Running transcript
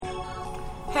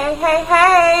Hey, hey,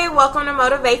 hey, welcome to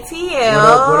Motivate TL. What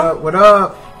up, what up, what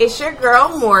up? It's your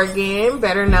girl Morgan,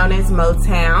 better known as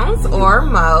Motowns or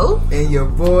Mo. And your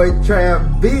boy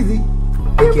Trav Beezy,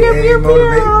 Pew, pew, aka pew,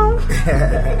 Motivate.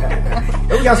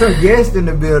 And we got some guests in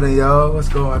the building, y'all. What's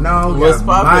going on? We What's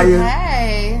got poppin'? Maya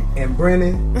Hey. and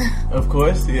Brennan. Of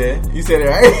course, yeah. You said it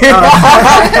right.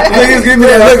 Niggas give me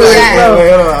that look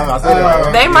I said it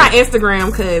right. They my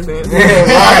Instagram cousins.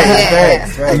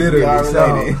 Facts. Literally. We are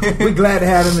So related. we're glad to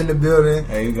have them in the building,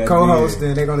 Hey, you got to be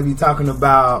co-hosting. They're going to be talking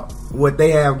about what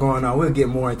they have going on. We'll get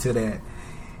more into that.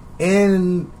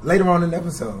 And later on in the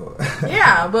episode.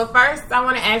 Yeah, but first I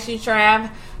want to ask you, Trav,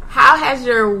 how has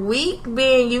your week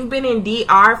been? You've been in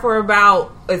DR for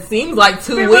about, it seems like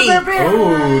 2 weeks.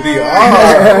 Ooh,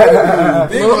 the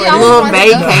Little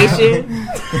vacation.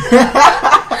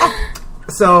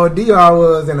 So DR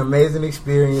was an amazing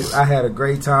experience. I had a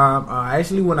great time. I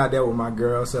actually went out there with my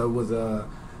girl, so it was a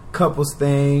couples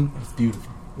thing. It's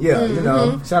beautiful. Yeah, you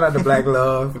know, shout out to Black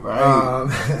Love. Right.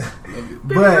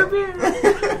 But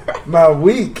my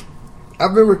week,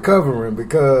 I've been recovering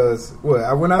because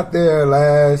I went out there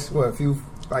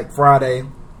Friday,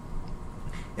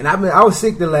 and I was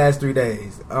sick the last 3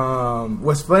 days.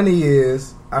 What's funny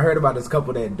is I heard about this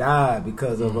couple that died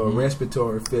because of a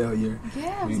respiratory failure.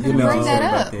 Yeah, I was You going to know, bring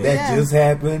that up. That just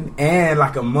happened, and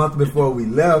like a month before we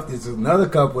left, there's another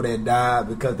couple that died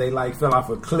because they like fell off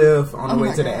a cliff on the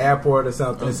way to the airport or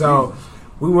something. Okay. So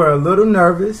we were a little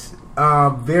nervous,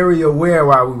 very aware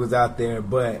while we was out there.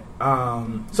 But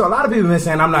so a lot of people been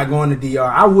saying I'm not going to DR.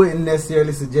 I wouldn't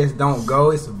necessarily suggest don't go.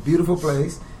 It's a beautiful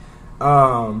place.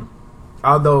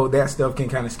 Although that stuff can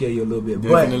kind of scare you a little bit.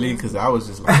 Definitely, because I was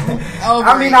just like,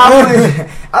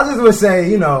 I just would say,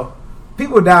 you know,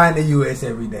 people die in the U.S.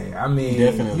 every day. I mean,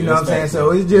 Definitely. you know what I'm saying? That's So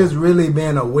fact. it's just really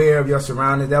being aware of your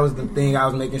surroundings. That was the thing I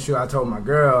was making sure I told my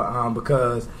girl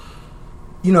because,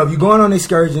 you know, if you're going on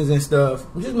excursions and stuff,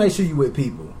 just make sure you with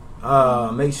people.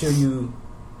 Make sure you,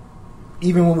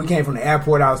 even when we came from the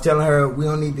airport, I was telling her we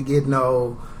don't need to get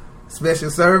no special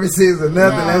services or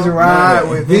nothing. No. Let's ride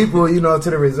with people, you know, to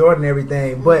the resort and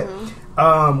everything. But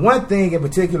one thing in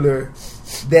particular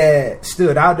that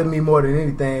stood out to me more than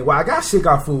anything, I got sick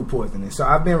off food poisoning, so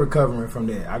I've been recovering from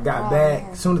that. I got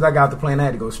back, as soon as I got off the plane, I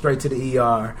had to go straight to the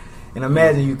ER. And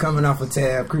imagine you coming off a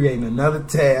tab, creating another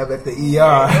tab at the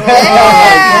ER.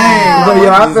 But yo,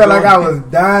 I felt like I was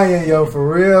dying, yo, for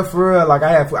real. Like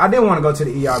I didn't want to go to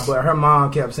the ER, but her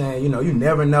mom kept saying, you know, you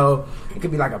never know. It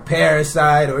could be like a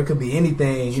parasite or it could be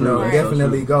anything, you know, Right.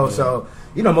 definitely So go. true. So,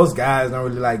 you know, most guys don't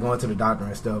really like going to the doctor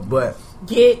and stuff, but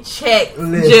Get checked,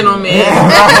 listen. gentlemen.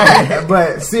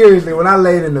 But seriously, when I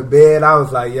laid in the bed, I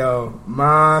was like, yo,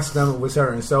 my stomach was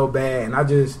hurting so bad, and I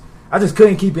just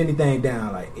couldn't keep anything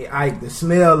down. Like the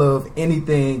smell of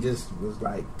anything just was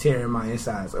like tearing my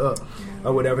insides up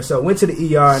or whatever. So went to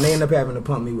the ER and they ended up having to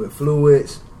pump me with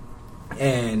fluids,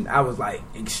 and I was like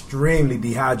extremely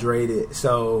dehydrated.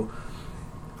 So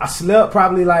I slept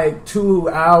probably like 2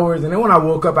 hours, and then when I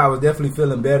woke up, I was definitely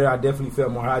feeling better. I definitely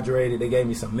felt more hydrated. They gave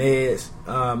me some meds,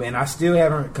 and I still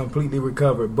haven't completely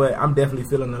recovered, but I'm definitely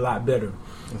feeling a lot better.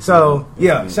 So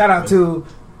yeah, shout out to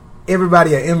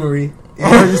everybody at Emory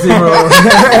Emergency Room.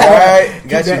 Alright,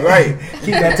 got you right.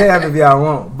 Keep that tab if y'all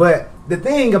want. But the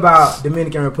thing about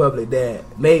Dominican Republic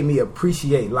that made me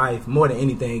appreciate life more than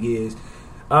anything is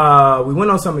we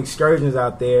went on some excursions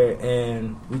out there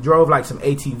and we drove like some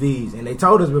ATVs, and they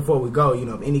told us before we go, you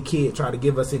know, if any kid try to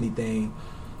give us anything,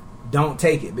 don't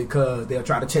take it because they'll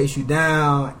try to chase you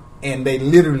down. And they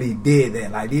literally did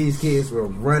that. Like these kids were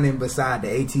running beside the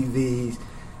ATVs,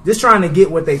 just trying to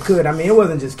get what they could. I mean, it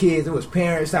wasn't just kids. It was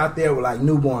parents out there with like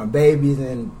newborn babies,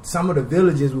 and some of the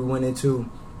villages we went into,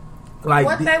 like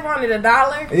What they wanted, $1?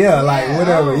 like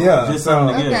whatever, Just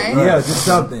something to get. Okay. Right. yeah, just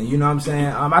something. You know what I'm saying?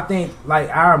 I think like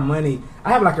our money.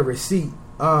 I have like a receipt.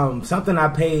 Something I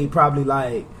paid probably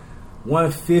like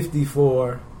 $150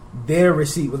 for. Their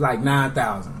receipt was like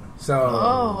 $9,000. So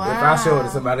Oh, wow. if I show it to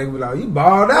somebody, they be like, "You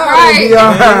balled out." Right. It'd be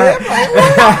all right.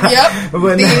 Yep. But, I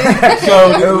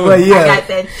but yeah, got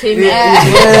that chin.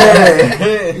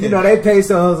 yeah. You know, they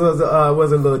pesos was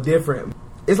a little different.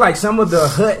 It's like some of the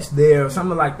huts there,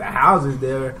 some of like the houses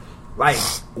there, like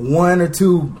 1 or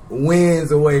 2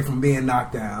 winds away from being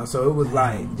knocked down. So it was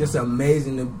like just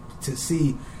amazing to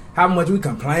see how much we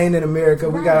complain in America.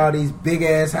 We got all these big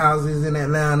ass houses in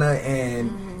Atlanta,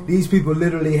 and these people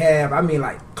literally have, I mean,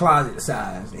 like closet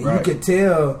size, and you could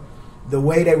tell the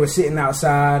way they were sitting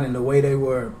outside and the way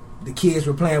the kids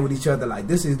were playing with each other. Like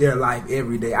this is their life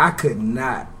every day. I could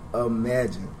not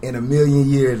imagine in a million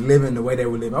years living the way they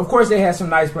were living. Of course, they had some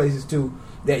nice places too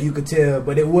that you could tell,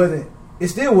 but it wasn't it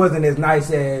still wasn't as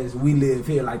nice as we live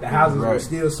here. Like the houses were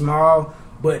still small,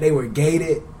 but they were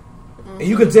gated. And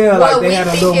you could tell like they had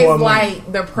a little more money.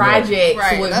 Like the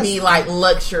projects would be like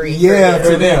luxury. Yeah,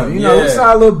 to them. You know, we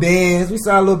saw a little Benz, we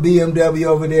saw a little BMW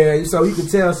over there. So you could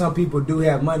tell some people do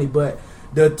have money. But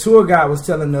the tour guide was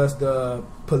telling us the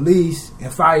police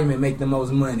and firemen make the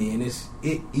most money, and it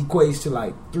equates to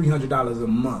like $300 a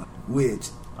month, which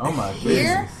oh my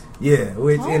goodness. Yeah,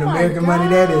 which in American money,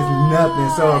 that is nothing.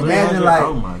 So imagine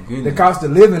like the cost of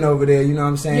living over there, you know what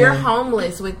I'm saying? You're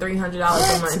homeless with $300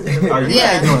 a month. You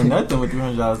ain't doing nothing with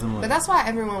 $300 a month. But that's why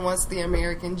everyone wants the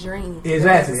American dream.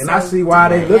 Exactly. And I see why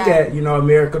they look at, you know,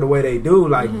 America the way they do.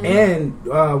 Like, and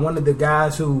one of the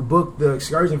guys who booked the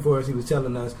excursion for us, he was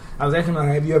telling us, I was asking him,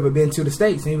 have you ever been to the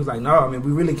States? And he was like, no, I mean,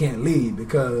 we really can't leave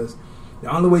because the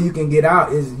only way you can get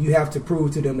out is you have to prove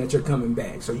to them that you're coming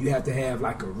back. So you have to have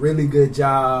like a really good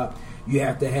job. You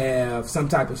have to have some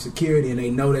type of security, and they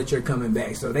know that you're coming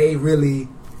back. So they really,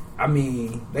 I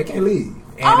mean, they can't leave.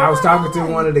 And I was talking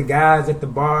to one of the guys at the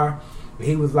bar.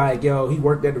 He was like, yo, he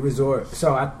worked at the resort.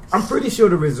 So I'm pretty sure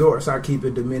the resorts are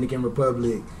keeping Dominican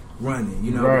Republic running,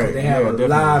 you know, because they have a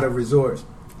lot of resorts.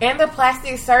 And the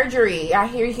plastic surgery. I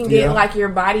hear you can get like your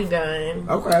body done.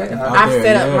 Okay. I've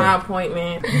set up my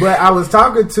appointment. But I was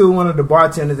talking to one of the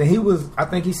bartenders, and I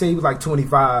think he said he was like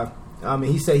 25.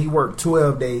 He said he worked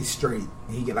 12 days straight.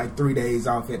 He get like 3 days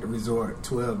off at the resort,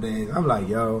 12 days. I'm like,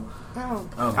 yo,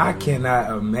 I cannot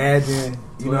imagine,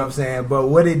 you know what I'm saying? But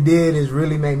what it did is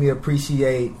really make me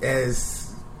appreciate, as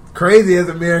crazy as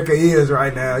America is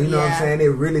right now, you know what I'm saying? It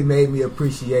really made me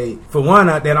appreciate, for one,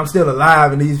 that I'm still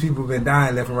alive and these people have been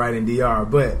dying left and right in DR.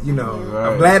 But, you know,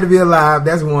 I'm glad to be alive.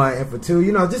 That's one. And for two,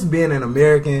 you know, just being an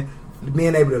American,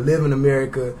 being able to live in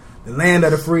America, the land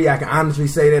of the free, I can honestly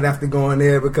say that after going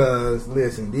there because,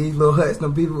 listen, these little huts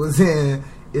them people was in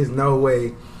is no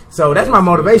way. So that's my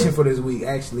motivation for this week,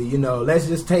 actually. You know, let's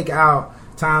just take out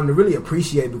time to really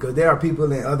appreciate, because there are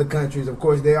people in other countries, of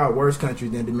course there are worse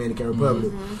countries than Dominican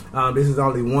Republic. This is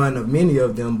only one of many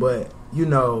of them, but you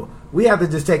know, we have to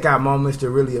just take our moments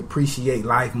to really appreciate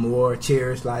life more,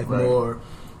 cherish life more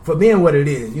for being what it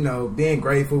is. You know, being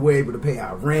grateful we're able to pay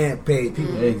our rent, pay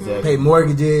people, pay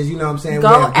mortgages, you know what I'm saying? Go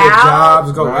we have good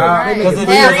jobs, go out. Because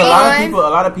a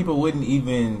lot of people wouldn't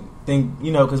even think,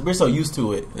 you know, because we're so used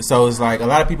to it. So it's like a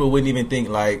lot of people wouldn't even think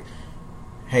like,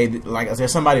 hey, like, is there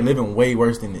somebody living way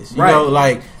worse than this? You know,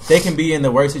 like, they can be in the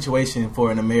worst situation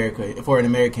for an American,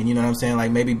 you know what I'm saying?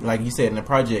 Like, maybe, like you said, in the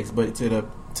projects, but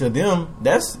to them,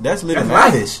 that's living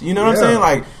lavish. You know what I'm saying?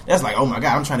 Like, that's like, oh my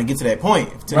God, I'm trying to get to that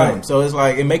point to them. So it's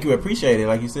like, it make you appreciate it,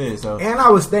 like you said. So. And I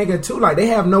was thinking, too, like, they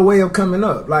have no way of coming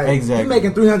up. Like, you're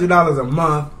making $300 a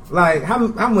month. Like, how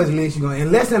much leaks you going?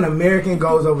 Unless an American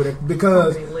goes over there,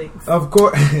 because of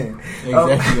course,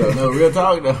 no real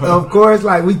talk though. Of course,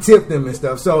 like, we tip them and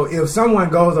stuff. So if someone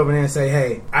goes over there and say,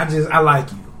 "Hey, I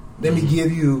like you. Let me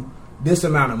give you this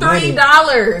amount of money."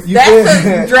 $3. That's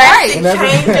a drastic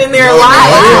change in their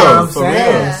life. You know what I'm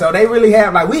saying? So they really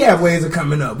have, like, we have ways of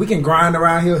coming up. We can grind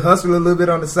around here, hustle a little bit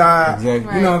on the side.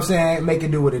 Exactly. You know what I'm saying? Make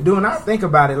it do what it do. And I think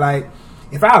about it like,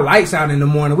 if our lights out in the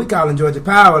morning, we calling Georgia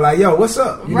Power like, yo, what's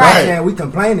up? You know what I'm saying? We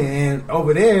complaining, and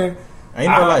over there,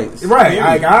 ain't no lights. Right.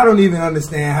 Like, I don't even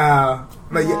understand how.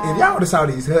 Like, if y'all would have saw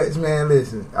these huts, man,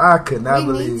 listen, I could not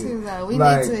believe it. We need to, though. We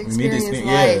need to experience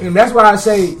life. And that's why I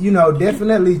say, you know,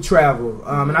 definitely travel.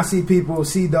 And I see people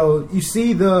you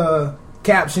see the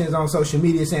captions on social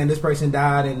media saying this person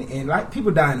died, and like,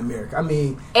 people die in America. I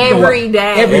mean, every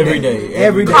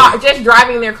day. Just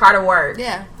driving their car to work.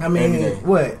 Yeah. I mean,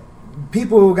 what?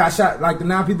 People got shot, like the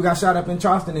 9 people got shot up in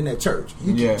Charleston in that church.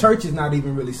 Church is not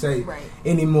even really safe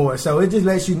anymore. So it just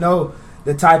lets you know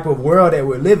the type of world that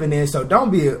we're living in. So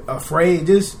don't be afraid.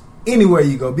 Just anywhere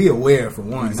you go, be aware for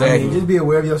one. Exactly. I mean, just be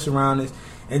aware of your surroundings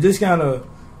and just kind of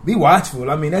be watchful.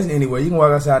 I mean, that's anywhere. You can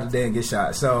walk outside today and get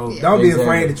shot. So don't be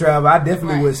afraid to travel. I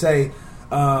definitely would say,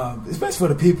 especially for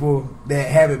the people that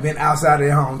haven't been outside of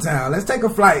their hometown, let's take a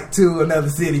flight to another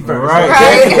city first.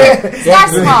 Start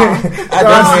small.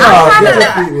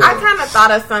 I kind of thought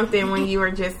of something when you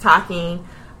were just talking.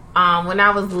 When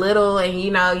I was little, and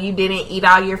you know, you didn't eat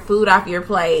all your food off your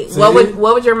plate. So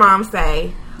what would your mom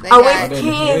say? It's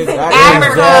kids in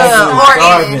Africa, or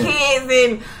it's kids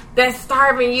in that's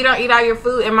starving. You don't eat all your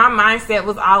food. And my mindset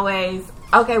was always,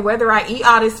 okay, whether I eat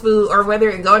all this food or whether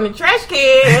it go in the trash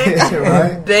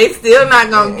can, they still not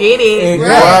gonna get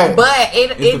it. But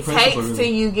it takes to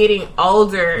you getting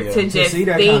older to just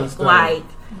think like,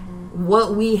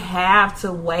 what we have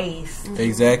to waste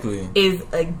exactly is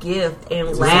a gift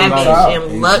and lavish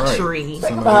and luxury.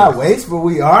 Think about how wasteful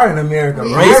we are in America.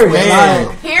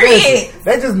 Period.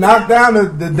 They just knocked down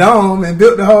the dome and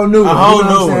built the whole new one.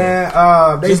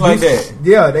 Just like that.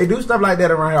 Yeah, they do stuff like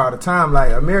that around here all the time.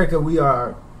 Like America, we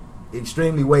are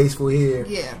extremely wasteful here.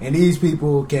 Yeah. And these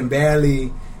people can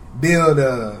barely build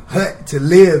a hut to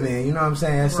live in. You know what I'm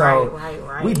saying? So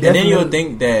right. We and then you'll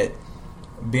think that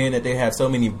being that they have so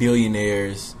many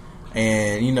billionaires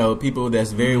and, you know, people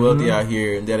that's very wealthy out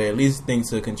here that at least think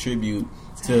to contribute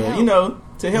to, you know,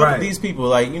 to help these people.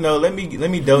 Like, you know, let me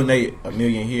donate $1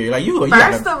 million here. Like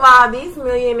First of all, these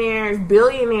millionaires,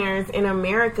 billionaires in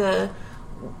America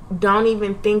don't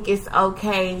even think it's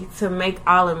okay to make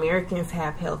all Americans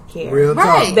have health care. Real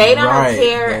talk. They don't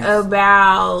care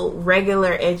about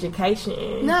regular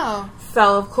education. No.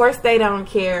 So, of course, they don't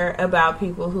care about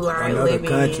people who are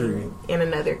living in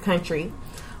another country.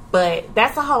 But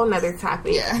that's a whole nother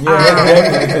topic. I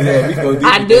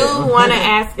do want to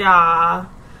ask y'all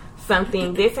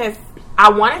something. I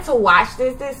wanted to watch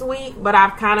this week, but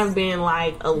I've kind of been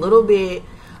like a little bit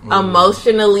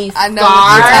emotionally scarred.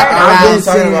 I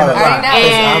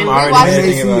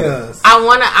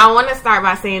want to start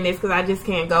by saying this because I just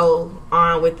can't go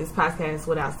on with this podcast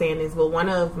without saying this. But one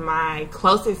of my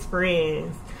closest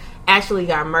friends actually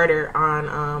got murdered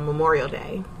on Memorial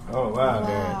Day. Oh wow!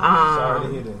 Sorry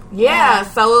to hear that. Yeah,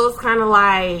 so it was kind of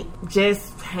like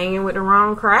just hanging with the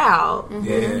wrong crowd.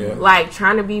 Yeah, like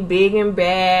trying to be big and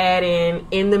bad and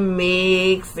in the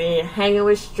mix and hanging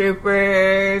with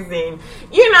strippers and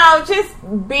just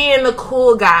being the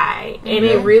cool guy. And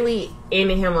it really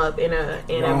ended him up in a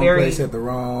very place at the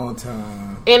wrong time.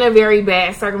 In a very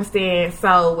bad circumstance.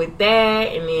 So with that,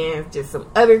 and then just some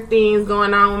other things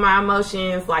going on with my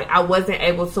emotions, like I wasn't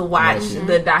able to watch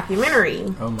the documentary.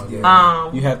 Oh my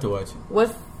god! You have to watch it.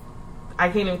 I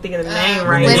can't even think of the name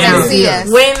right now.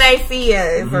 When They See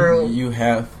Us. You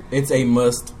have. It's a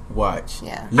must watch.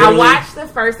 Yeah. I watched the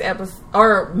first episode,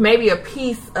 or maybe a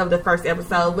piece of the first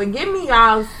episode, but give me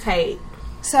y'all's take.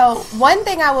 So, one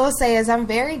thing I will say is I'm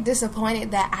very disappointed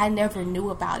that I never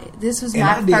knew about it. This was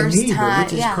my first time.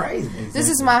 Which is crazy. Exactly. This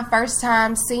is my first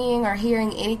time seeing or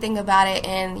hearing anything about it.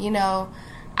 And,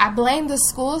 I blame the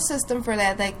school system for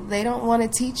that. Like, they don't want to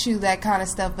teach you that kind of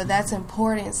stuff, but that's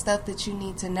important stuff that you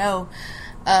need to know.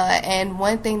 And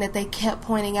one thing that they kept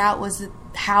pointing out was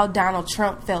how Donald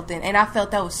Trump felt it. And I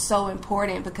felt that was so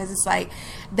important because it's like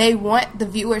they want the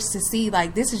viewers to see,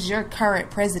 like, this is your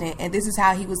current president and this is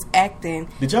how he was acting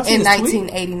in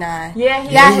 1989. Yeah,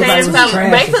 he was saying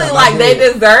something. Basically, like, they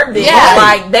deserved it. Yeah.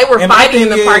 Like, they were fighting in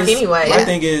the park anyway. My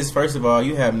thing is, first of all,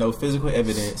 you have no physical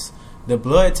evidence. The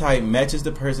blood type matches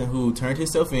the person who turned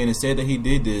himself in and said that he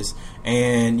did this.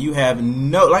 And you have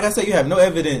no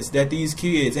evidence that these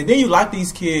kids, and then you lock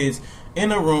these kids in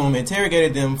a room,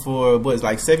 interrogated them for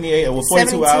 78 or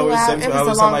 42 hours, 72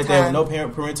 hours, something like that, with no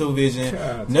parental vision,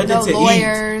 nothing to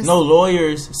eat, no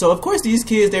lawyers. So of course these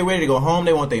kids, they're ready to go home.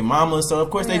 They want their mama. So of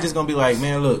course they just gonna be like,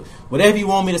 man, look, whatever you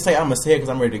want me to say, I'm gonna say it because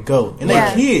I'm ready to go. And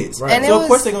they're kids, right? So of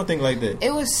course they're gonna think like that.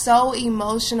 It was so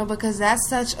emotional because that's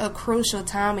such a crucial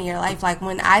time in your life. Like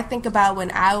when I think about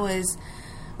when I was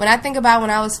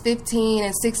 15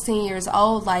 and 16 years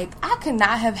old, like, I could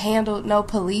not have handled no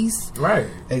police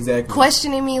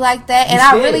questioning me like that. And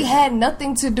I really had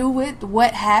nothing to do with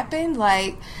what happened.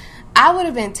 Like, I would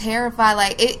have been terrified.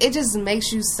 Like, it just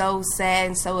makes you so sad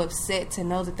and so upset to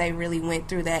know that they really went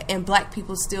through that. And black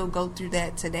people still go through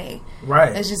that today.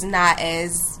 Right. It's just not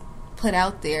as put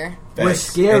out there. What's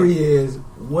scary is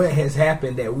what has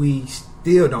happened that we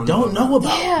still don't know about.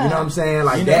 Yeah. You know what I'm saying?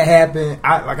 Like, that happened.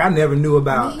 I never knew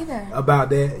about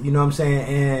that. You know what I'm saying?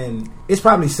 And it's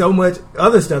probably so much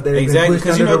other stuff that has been pushed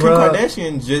under the rug. Kim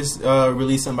Kardashian just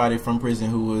released somebody from prison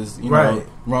who was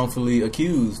wrongfully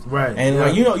accused. Right. And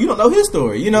like you don't know his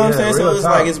story. You know what I'm saying? So it's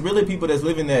like it's really people that's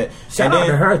living that. Shout out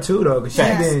to her too though, because she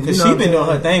been doing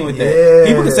her thing with that.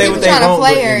 People can say what they want,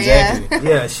 but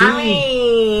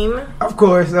exactly. Of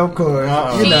course.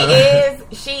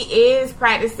 She is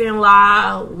practicing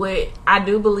law. I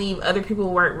do believe other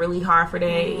people work really hard for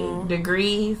their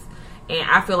degrees, and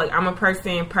I feel like I'm a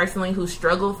person personally who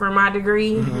struggled for my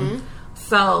degree.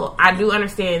 So I do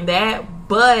understand that,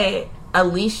 but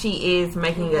at least she is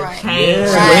making a change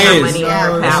with her money and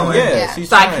her power.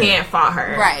 So I can't fault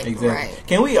her. Right. Exactly. Right.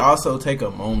 Can we also take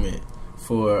a moment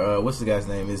for what's the guy's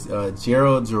name? Is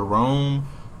Gerald Jerome,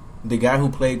 the guy who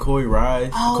played Corey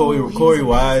Wise? Corey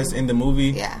Wise in the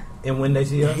movie. Yeah. And When They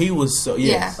See Us? He was so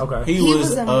okay. He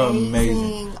was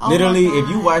amazing. Literally, if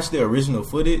you watch the original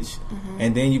footage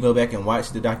and then you go back and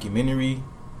watch the documentary,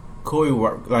 Corey,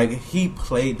 like, he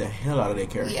played the hell out of that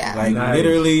character. Yeah. Like, nice.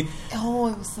 literally. Oh,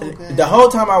 it was so good. The whole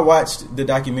time I watched the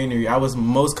documentary, I was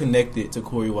most connected to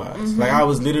Corey Wise. Mm-hmm. Like, I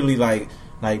was literally like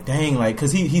dang, like,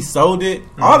 because he sold it.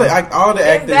 All the actors did a great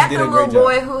job. Is that the little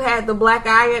boy who had the black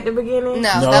eye at the beginning?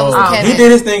 No, that was Kevin. He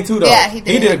did his thing too, though. Yeah, he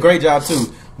did. He did a great job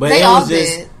too. But they it all was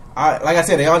just, did. like I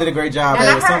said, they all did a great job. And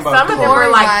I heard some of them were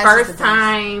like first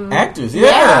time actors.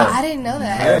 Yeah, I didn't know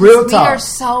that. Real talk. We are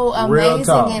so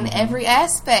amazing in every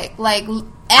aspect. Like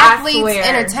athletes,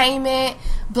 entertainment.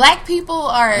 Black people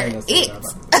are it.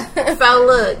 So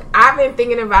look, I've been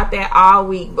thinking about that all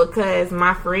week because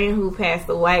my friend who passed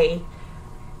away,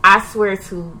 I swear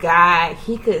to God,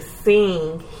 he could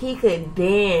sing, he could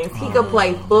dance, he could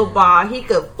play football, he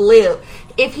could flip.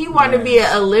 If he wanted to be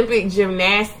an Olympic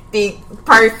gymnastic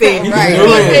person, he could do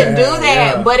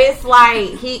that. Yeah. But it's like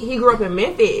he grew up in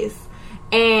Memphis,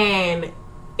 and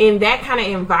in that kind of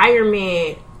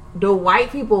environment, the white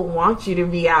people want you to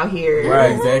be out here,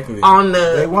 right? Exactly. On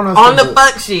the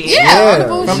fuck shit. Yeah.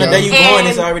 From the day you born,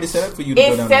 it's already set up for you.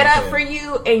 It's set up for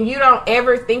you, and you don't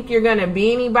ever think you're gonna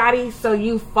be anybody, so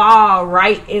you fall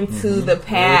right into the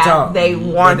path they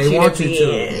want you to be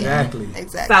in. Exactly.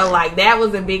 So like that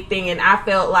was a big thing, and I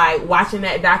felt like watching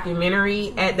that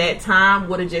documentary at that time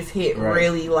would have just hit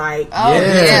really like. Oh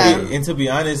yeah. And to be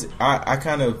honest, I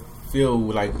kind of feel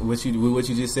like what you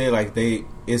just said, like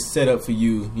it's set up for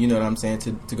you, you know what I'm saying,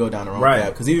 to go down the wrong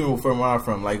path. Because even from where I'm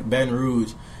from, like Baton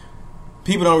Rouge,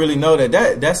 people don't really know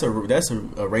that's a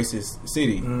racist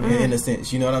city in a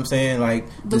sense, you know what I'm saying? Like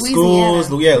the schools,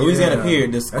 Louisiana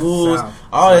period, the schools,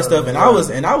 all that stuff. And I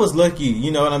was lucky,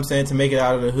 you know what I'm saying, to make it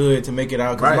out of the hood, to make it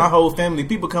out, because my whole family,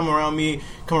 people come around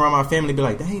my family, be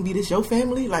like, dang, B, this your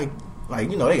family? Like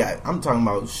you know, I'm talking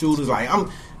about shooters. Like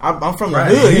I'm from the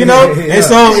hood, you know. And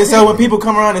so when people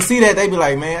come around and see that, they be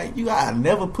like, man, I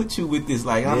never put you with this.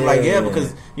 Like I'm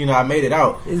because you know I made it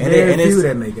out. It's very few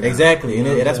that make it exactly, out.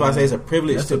 And that's why I say it's a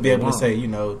privilege to be able to say, you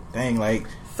know, dang, like.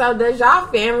 So does y'all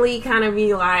family kind of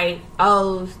be like,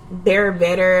 oh, they're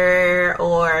better,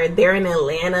 or they're in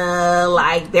Atlanta,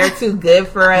 like they're too good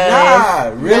for us?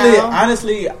 Nah, really,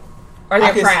 honestly. Or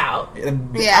they're proud. I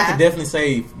could definitely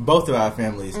say both of our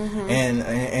families,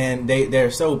 and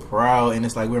they're so proud, and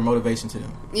it's like we're motivation to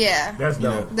them. Yeah, that's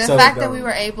dope. The fact that we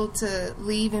were able to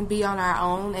leave and be on our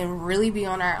own, and really be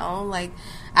on our own. Like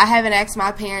I haven't asked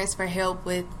my parents for help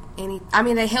with any. I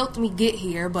mean, they helped me get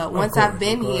here, but once I've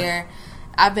been here,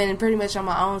 I've been pretty much on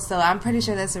my own. So I'm pretty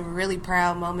sure that's a really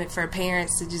proud moment for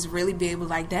parents to just really be able to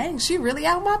like, dang, she really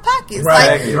out my pockets.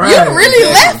 Like you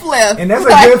really left. And that's a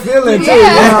good feeling too. You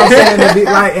know what I'm saying? To be,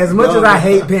 like, as much as I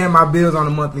hate paying my bills on a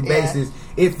monthly basis,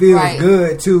 it feels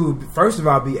good to, first of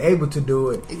all, be able to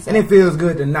do it. Exactly. And it feels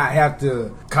good to not have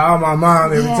to call my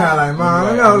mom every time, like, Mom,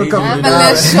 I know a couple of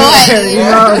dollars. You know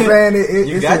what I'm saying?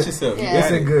 You got yourself.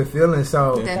 It's a good feeling.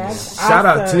 So shout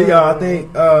out to y'all. I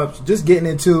think just getting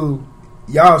into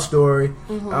y'all story,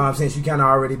 since you kind of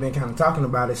already been kind of talking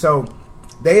about it. So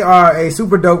they are a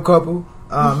super dope couple.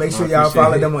 Make sure y'all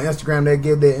follow them on Instagram. They'll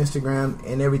give their Instagram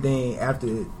and everything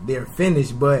after they're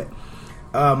finished. But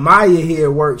Maya here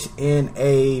works in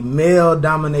a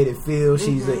male-dominated field.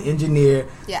 She's an engineer.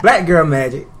 Black girl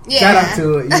magic. Shout out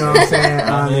to it. You know what I'm saying?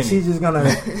 And she's just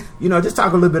gonna, just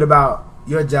talk a little bit about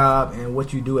your job and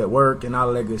what you do at work and all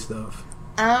of that good stuff.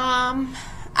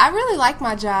 I really like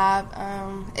my job.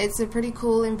 It's a pretty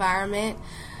cool environment.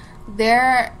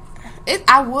 I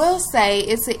will say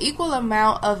it's an equal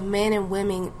amount of men and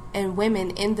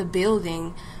women in the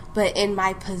building, but in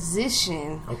my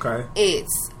position,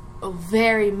 it's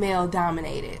very male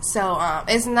dominated. So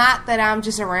it's not that I'm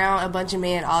just around a bunch of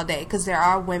men all day, because there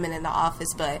are women in the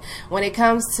office. But when it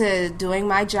comes to doing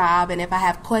my job, and if I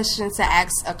have questions to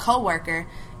ask a coworker,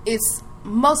 it's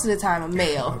most of the time a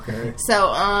male.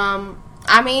 So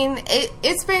I mean,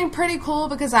 it's been pretty cool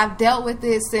because I've dealt with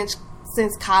this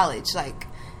since college. Like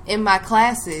in my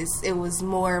classes, it was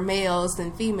more males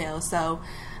than females, so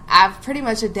I've pretty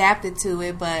much adapted to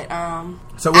it. But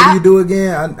so what do you do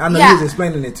again? I know you was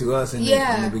explaining it to us in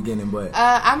the beginning, but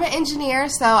I'm an engineer,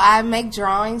 so I make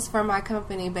drawings for my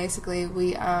company. Basically,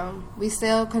 we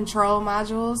sell control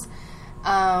modules,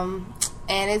 and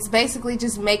it's basically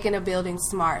just making a building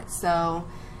smart. So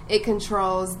it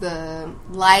controls the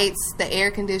lights, the air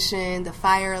condition, the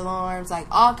fire alarms, like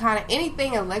all kind of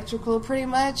anything electrical, pretty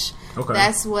much.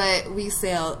 That's what we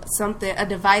sell. A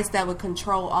device that would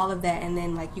control all of that, and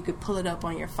then like you could pull it up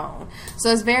on your phone. So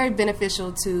it's very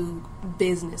beneficial to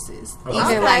businesses,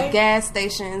 even like gas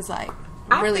stations, like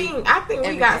I think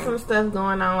we got some stuff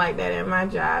going on like that at my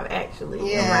job,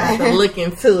 actually. Yeah. I might have to look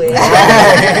into it.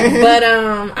 But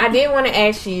I did want to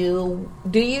ask you,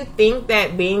 do you think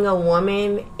that being a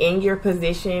woman in your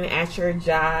position at your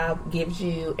job gives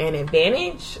you an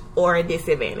advantage or a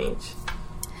disadvantage?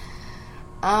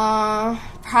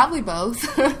 Probably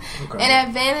both. Okay. An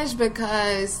advantage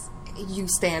because you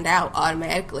stand out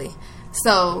automatically.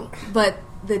 So, but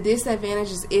the disadvantage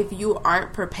is if you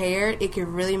aren't prepared, it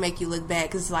can really make you look bad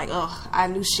because it's like, oh, I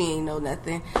knew she ain't know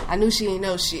nothing. I knew she ain't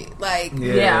know shit. Like,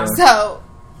 yeah. So,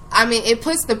 I mean, it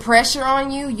puts the pressure on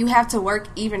you. You have to work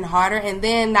even harder. And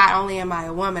then not only am I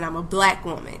a woman, I'm a black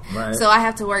woman. Right. So I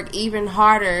have to work even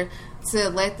harder to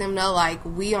let them know, like,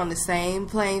 we on the same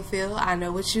playing field. I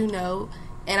know what you know.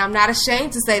 And I'm not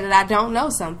ashamed to say that I don't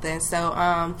know something. So,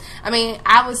 I mean,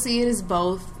 I would see it as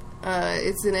both.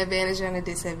 It's an advantage and a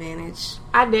disadvantage.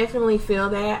 I definitely feel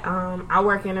that. I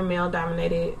work in a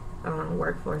male-dominated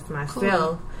workforce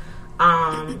myself.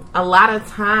 Cool. A lot of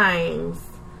times,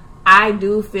 I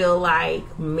do feel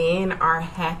like men are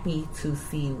happy to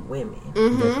see women.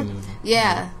 Mm-hmm.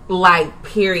 Yeah. Like,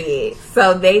 period.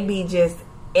 So they be just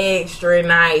extra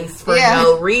nice for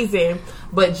no reason.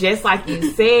 But just like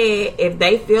you said, if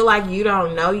they feel like you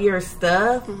don't know your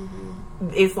stuff,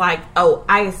 it's like, oh,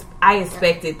 I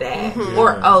expected that.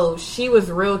 Or, oh, she was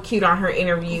real cute on her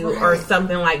interview or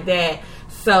something like that.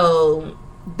 So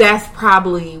that's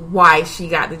probably why she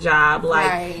got the job.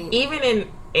 Like, even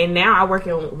and now I work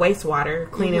in wastewater,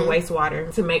 cleaning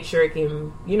wastewater to make sure it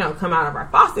can, you know, come out of our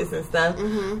faucets and stuff.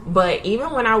 But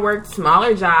even when I worked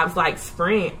smaller jobs like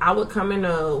Sprint, I would come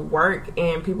into work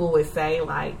and people would say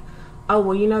like, oh,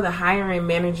 well, you know, the hiring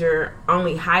manager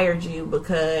only hired you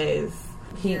because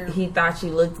he thought you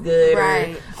looked good,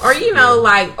 or you know,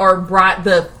 like, or brought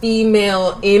the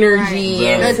female energy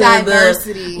into the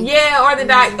diversity, or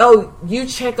the oh, you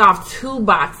check off 2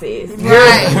 boxes, you're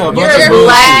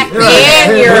black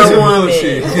and you're a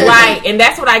woman, like, and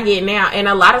that's what I get now. And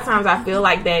a lot of times I feel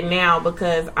like that now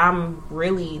because I'm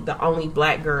really the only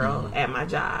black girl at my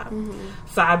job,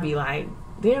 so I'd be like,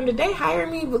 damn, did they hire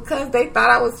me because they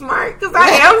thought I was smart? Because I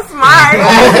am smart.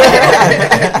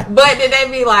 But did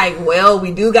they be like, well,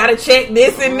 we do got to check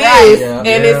this and this. And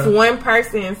it's one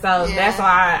person. So that's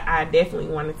why I definitely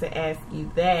wanted to ask you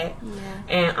that.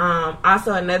 And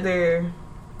also another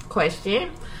question.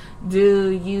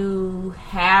 Do you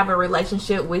have a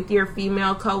relationship with your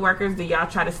female coworkers? Do y'all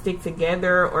try to stick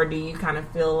together? Or do you kind of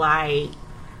feel like,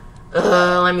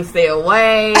 let me stay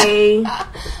away?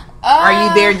 Are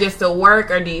you there just to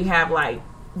work, or do you have, like,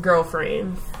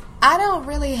 girlfriends? I don't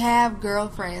really have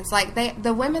girlfriends. Like,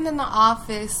 the women in the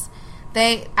office,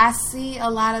 I see a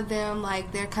lot of them,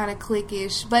 like, they're kind of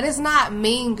cliquish, but it's not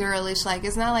mean girlish. Like,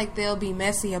 it's not like they'll be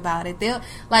messy about it.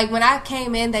 Like, when I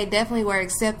came in, they definitely were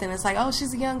accepting. It's like, oh,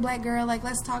 she's a young black girl. Like,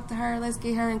 let's talk to her. Let's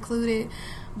get her included.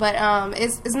 But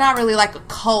it's not really like a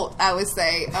cult, I would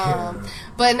say.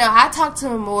 But no, I talk to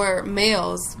more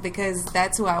males because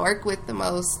that's who I work with the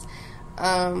most.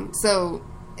 So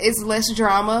it's less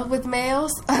drama with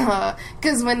males.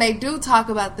 Because when they do talk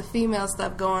about the female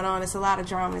stuff going on, it's a lot of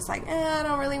drama. It's like, I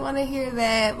don't really want to hear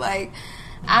that. Like,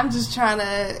 I'm just trying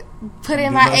to put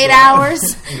in my 8 hours,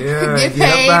 get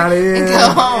paid, and go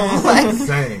home. Like, so,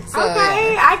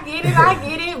 okay, I get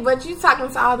it. But you talking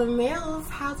to all the males,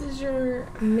 how does your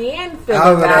man feel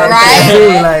about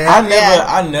it? Right?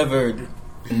 I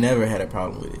never had a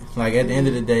problem with it. Like, at the end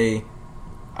of the day,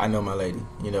 I know my lady,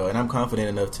 you know, and I'm confident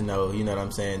enough to know, you know what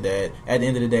I'm saying, that at the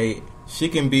end of the day, she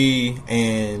can be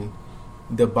in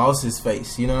the boss's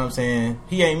face, you know what I'm saying?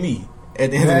 He ain't me. At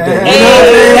the end of the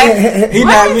day, he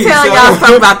not me. Tell y'all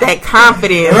something about that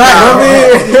confidence.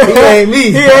 He ain't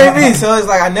me. He ain't me. So it's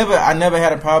like I never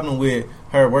had a problem with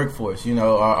her workforce, you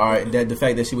know, or that the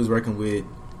fact that she was working with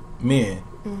men.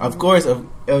 Of course,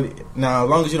 now as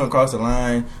long as you don't cross the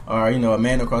line, or you know, a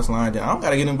man don't cross the line, then I don't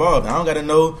gotta get involved. I don't gotta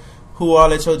know who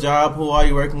all at your job, who are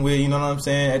you working with. You know what I'm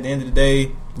saying? At the end of the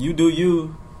day, you do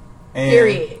you. And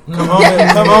period. Come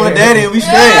on with daddy, and we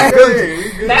straight.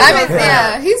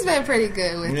 He's been pretty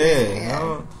good with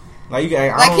it. Like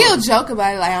he'll joke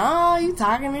about it, like, oh, you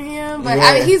talking to him? But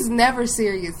I mean, he's never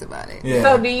serious about it. Yeah.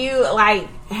 So do you like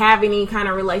have any kind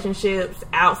of relationships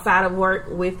outside of work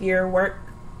with your work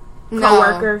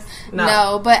coworkers?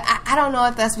 No, but I don't know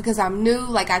if that's because I'm new.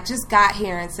 Like, I just got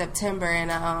here in September, and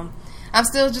I'm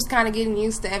still just kind of getting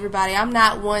used to everybody. I'm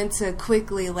not one to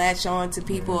quickly latch on to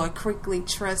people or quickly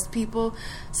trust people.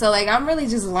 So, like, I'm really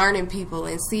just learning people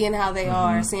and seeing how they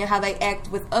are, seeing how they act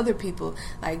with other people.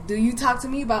 Like, do you talk to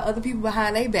me about other people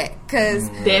behind their back? Because,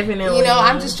 definitely, you know,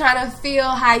 I'm just trying to feel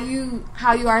how you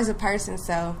are as a person.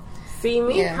 So, See,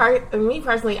 me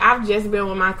personally, I've just been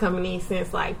with my company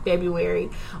since like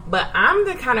February, but I'm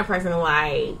the kind of person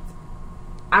like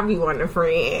I be wanting a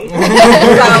friend. So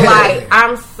like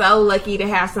I'm so lucky to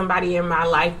have somebody in my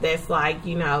life that's like,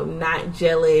 you know, not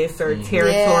jealous or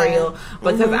territorial,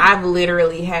 because I've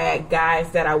literally had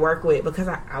guys that I work with, because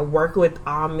I work with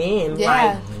all men.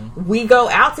 Like we go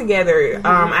out together.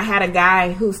 I had a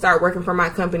guy who started working for my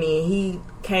company, and he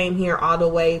came here all the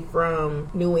way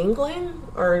from New England,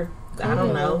 or I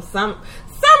don't know, some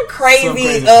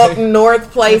crazy up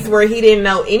north place where he didn't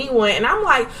know anyone. And I'm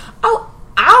like, oh,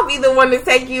 I'll be the one to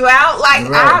take you out. Like,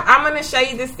 I'm going to show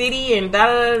you the city and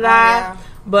da-da-da-da. Yeah.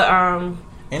 But, and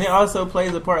it also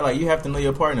plays a part. Like, you have to know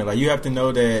your partner. Like, you have to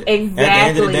know that at the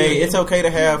end of the day, it's okay to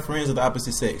have friends of the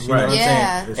opposite sex. You know what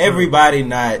I'm saying? Everybody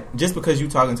not, just because you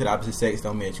talking to the opposite sex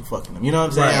don't mean that you fucking them. You know what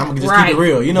I'm saying? I'm going to just keep it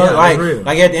real. You know,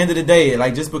 like at the end of the day,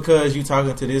 like, just because you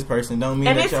talking to this person don't mean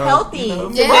that y'all... And it's healthy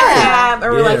to have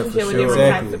a relationship with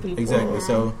different types of people. Exactly.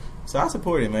 So I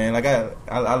support it, man. Like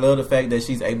I love the fact that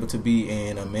she's able to be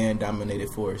in a man-dominated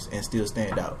force and still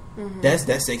stand out. That's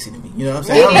sexy to me. You know what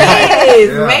I'm saying? It is.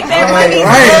 Make that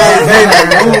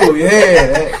money.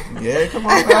 Yeah. Come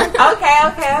on, man.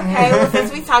 Okay. Well,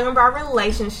 since we talking about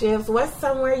relationships, what's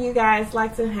somewhere you guys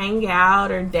like to hang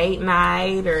out or date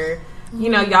night, or you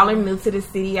know, y'all are new to the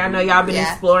city. I know y'all been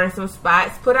exploring some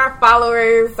spots. Put our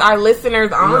followers, our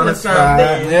listeners on to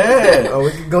something. Yeah. Oh,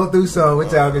 we can go through some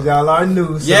with y'all because y'all are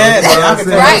new. So y'all can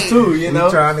tell us too, you know.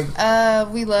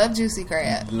 We love Juicy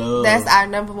Crab. That's our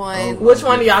number one. Which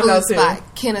one do y'all go to? Spot.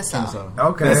 Kennesaw.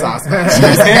 Okay. That's awesome.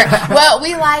 Well,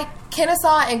 we like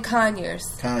Kennesaw and Conyers.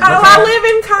 I live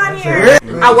in Conyers.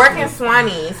 I work in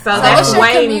Swanee, so that's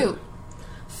what's your commute?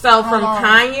 So from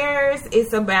Conyers,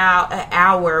 it's about an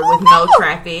hour with no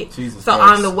traffic. So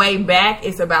on the way back,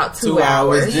 it's about 2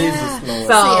 hours. Jesus Lord.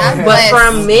 So, but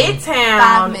from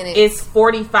Midtown, it's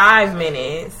 45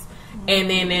 minutes, and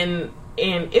then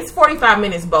it's 45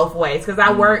 minutes both ways, because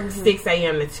I work 6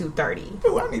 a.m. to 2:30.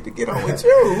 Ooh, I need to get on with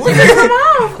you. Come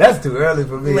on. That's too early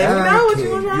for me. Let me know what you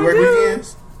want to do. You work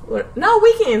weekends? No,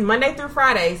 weekends, Monday through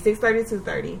Friday, 6:30 to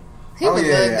 2:30. I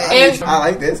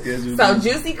like that schedule. So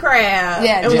Juicy Crab.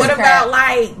 Yeah. And what about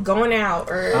like going out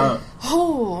or?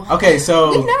 Okay,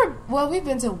 so we've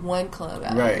been to one club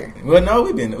out here. Well, no,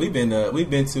 we've been to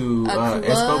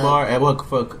Escobar. As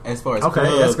far as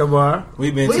Escobar.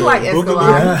 We've been to like Boogaloo.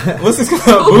 Yeah. What's this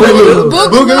called? Boogaloo.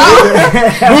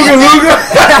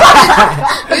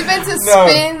 We've been to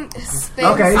Spin.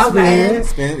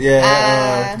 Spin.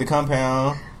 Yeah. The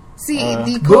Compound. See,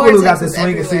 Boogaloo got the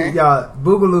swinging. See, y'all,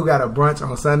 Boogaloo got a brunch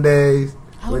on Sundays.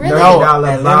 With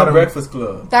 $30 Atlanta Breakfast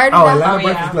Club. Atlanta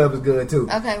Breakfast Club is good too.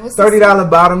 Okay, what's $30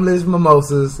 bottomless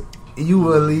mimosas. You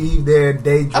will leave there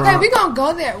day drunk. Okay, we gonna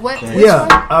go there. What?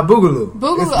 Boogaloo.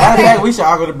 Okay. We should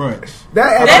all go to brunch.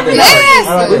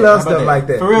 We love stuff like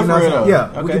that. For real,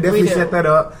 yeah, we can definitely set that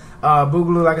up.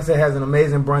 Boogaloo, like I said, has an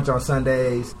amazing brunch on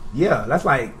Sundays. Yeah, that's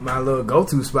like my little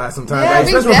go-to spot sometimes. Yeah, like,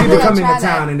 especially when people come into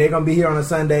town and they're going to be here on a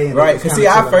Sunday. And because see,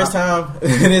 our first time,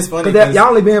 and it's funny. Y'all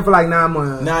only been here for like 9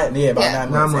 months. About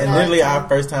 9 months. And literally our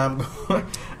first time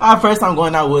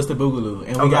going out was to Boogaloo.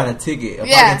 And we got a ticket, a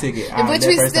parking ticket. Which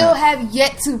we still have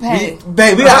yet to pay. We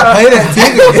got to pay that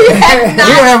ticket. We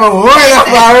have a warrant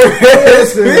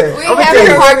We have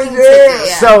a parking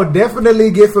ticket. So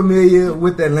definitely get familiar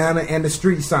with Atlanta and the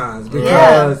street signs,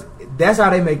 because that's how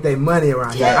they make their money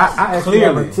around here. I actually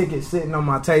have a ticket sitting on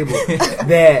my table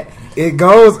that it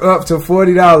goes up to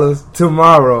 $40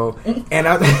 tomorrow, and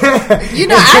our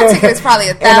ticket's probably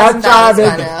 $1,000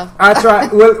 by now. I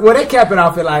tried. Well, they cap it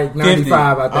off at like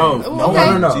 95. I think.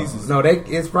 No. Jesus. No,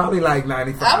 it's probably like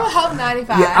 95. I would hope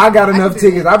 95. Yeah, I got enough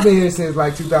tickets. I've been here since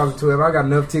like 2012. I got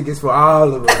enough tickets for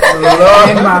all of us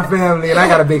in my family, and I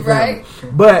got a big family.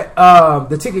 But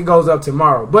the ticket goes up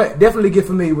tomorrow. But definitely get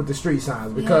familiar with the street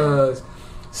signs, because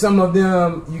some of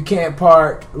them you can't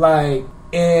park like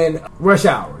in rush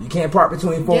hour. You can't park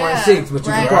between 4 and 6, but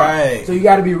you can park. So you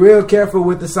got to be real careful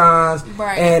with the signs.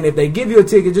 And if they give you a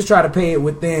ticket, just try to pay it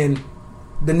within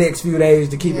the next few days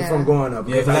to keep it from going up.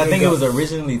 Yeah, because I think it was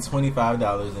originally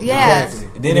 $25. Yes.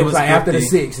 Then it was like 50, after the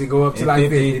 6, it go up to like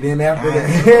 50. Then after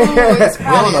that,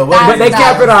 but they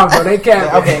cap it off. Though. They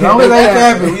cap it. Okay, as long as they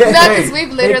cap it. No, because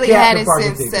we've literally had it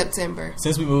since September.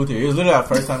 Since we moved here, it was literally our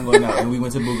first time going out, and we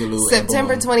went to Boogaloo.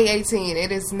 September 2018.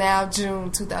 It is now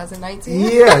June 2019.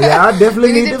 Yeah, I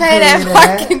definitely need to pay that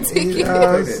parking ticket. You know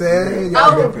what I'm saying?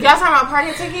 Y'all talking about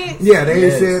parking tickets? Yeah, they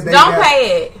said they don't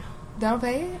pay it. Don't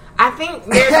pay it? I think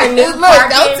there's a new parking.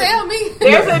 Don't tell me.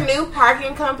 There's a new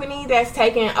parking company that's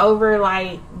taking over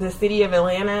like the city of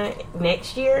Atlanta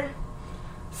next year.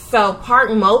 So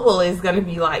Park Mobile is going to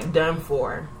be like done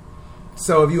for.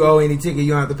 So if you owe any ticket,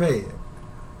 you don't have to pay it.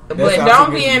 But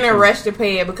don't be in a rush to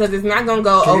pay it because it's not going to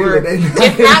go over.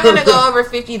 It's not going to go over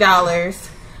 $50.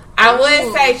 I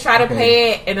would say try to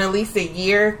pay it in at least a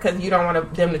year because you don't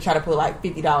want them to try to put like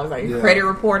 $50 on your credit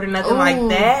report or nothing like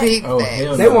that.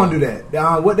 They won't do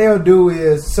that. What they'll do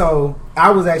is, so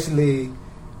I was actually.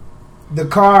 The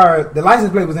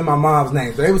license plate was in my mom's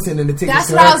name, so they were sending the tickets.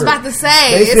 That's what I was about to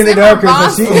say. They send it to her,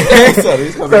 so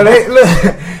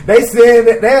they send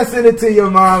it. They'll send it to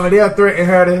your mom, and they'll threaten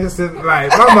her to send, like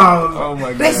my mom. Oh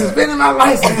my God! They suspended my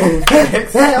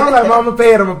license. I'm like, Mama,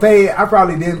 pay it. I'm gonna pay it. I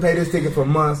probably didn't pay this ticket for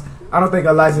months. I don't think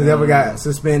her license ever got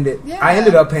suspended. Yeah. I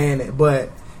ended up paying it,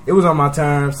 but it was on my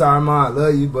terms. Sorry, Mom, I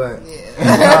love you, but you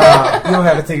don't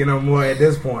have to take it no more at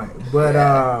this point.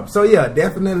 But so yeah,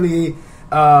 definitely.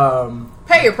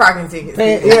 Pay your parking tickets.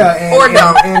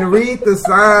 And read the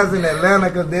signs in Atlanta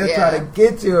because they'll try to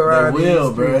get you around. They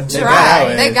will, bro.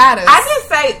 They got us. I just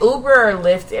say Uber or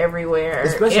Lyft everywhere,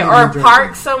 or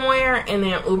park somewhere and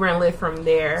then Uber and Lyft from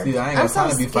there. See, I ain't got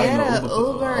time to be fighting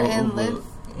Uber and Lyft.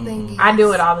 Thingy. I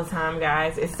do it all the time,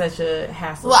 guys. It's such a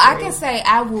hassle. Well, I can say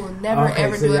I will never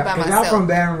ever do it by myself. Y'all from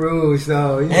Baton Rouge,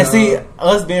 so and see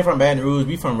us being from Baton Rouge,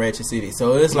 we from Ratchet City,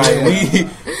 so it's like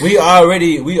we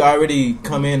already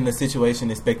come in the situation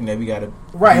expecting that we gotta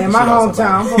in my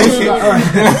hometown.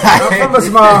 I'm from a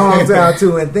small hometown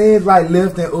too, and things like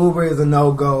Lyft and Uber is a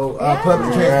no go.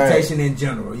 Public transportation in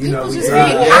general, you know.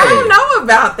 I don't know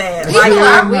about that. People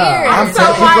are weird.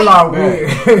 People are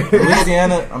weird.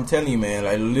 Louisiana, I'm telling you, man,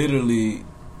 like. Literally,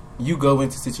 you go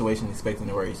into situations expecting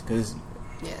the worst because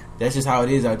that's just how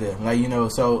it is out there. Like, you know,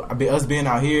 so us being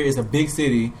out here, it's a big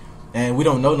city and we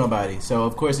don't know nobody. So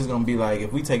of course it's gonna be like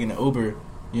if we taking an Uber,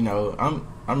 you know,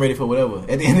 I'm ready for whatever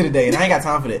at the end of the day, and I ain't got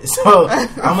time for that. So I'm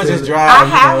gonna just drive. I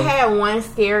have had one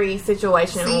scary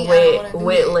situation with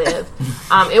Lyft.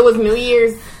 It was New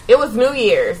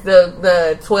Year's.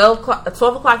 The 12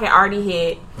 o'clock had already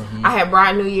hit. Mm-hmm. I had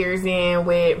brought New Year's in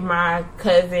with my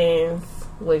cousins.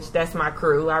 Which that's my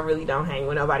crew. I really don't hang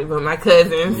with nobody but my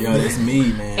cousins. Yo, that's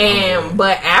me, man.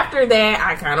 But after that,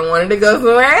 I kind of wanted to go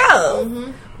somewhere else.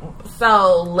 Mm-hmm.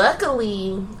 So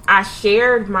luckily, I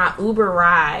shared my Uber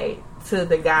ride to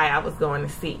the guy I was going to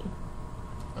see,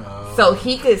 so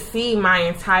he could see my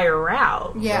entire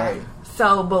route. Yeah. Right.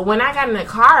 So, but when I got in the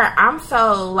car, I'm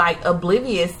so like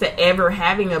oblivious to ever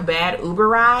having a bad Uber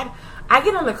ride. I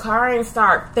get in the car and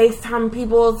start FaceTiming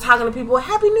people, talking to people,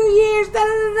 Happy New Year's, da da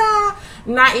da da.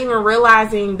 Not even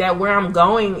realizing that where I'm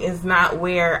going is not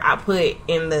where I put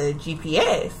in the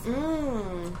GPS.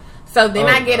 So then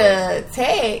I get a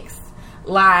text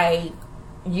like,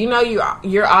 you know,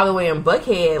 you're all the way in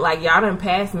Buckhead, like y'all done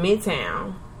passed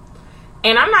Midtown.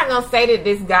 And I'm not gonna say that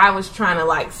this guy was trying to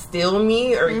like steal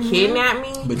me or kidnap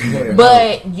me,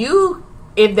 but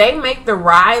if they make the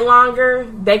ride longer,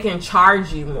 they can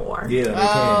charge you more. Yeah, they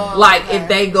can. Like, if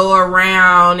they go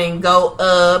around and go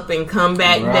up and come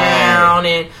back down,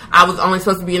 and I was only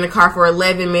supposed to be in the car for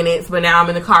 11 minutes, but now I'm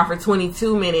in the car for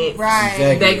 22 minutes. Right.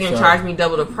 Exactly. They can charge me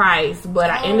double the price. But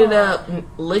I ended up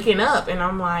looking up, and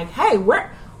I'm like, hey, where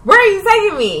are you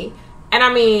taking me? And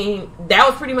I mean, that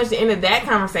was pretty much the end of that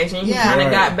conversation. He kind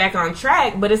of got back on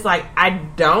track, but it's like, I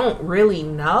don't really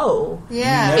know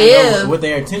if what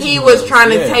their intention he was trying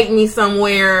to take me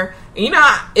somewhere. You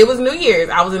know, it was New Year's.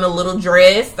 I was in a little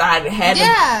dress. I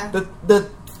had the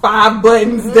 5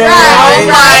 buttons down.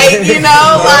 Like, you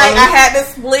know, like I had the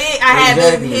split. I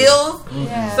had the heels.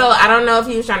 Yeah. So I don't know if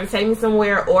he was trying to take me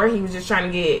somewhere or he was just trying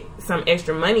to get some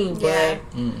extra money, but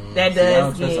that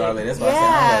does get... That's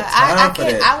why I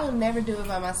can't. I will never do it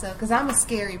by myself because I'm a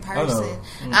scary person.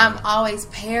 I'm always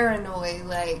paranoid.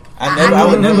 Like I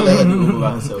would never let him move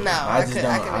by himself. No, I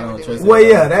don't trust. Well,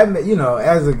 yeah, that, you know,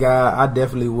 as a guy, I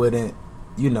definitely wouldn't,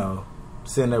 you know,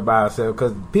 send her by herself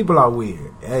because people are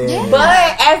weird.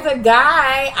 But as a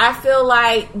guy, I feel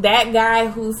like that guy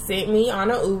who sent me on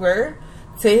an Uber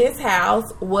to his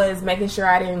house was making sure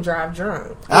I didn't drive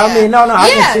drunk. I mean, I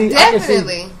can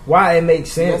see why it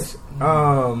makes sense.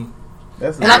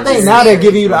 And I think now they're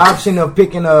giving you the option of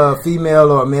picking a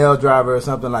female or a male driver or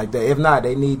something like that. If not,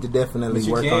 they need to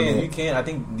definitely work on it. I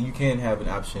think you can have an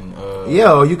option.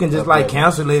 Or you can just like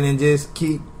cancel it and just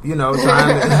keep, you know,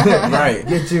 trying to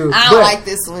get you. I don't like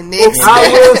this one, Nick. I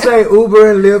will say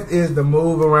Uber and Lyft is the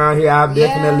move around here. I've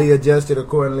definitely adjusted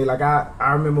accordingly. Like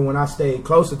I remember when I stayed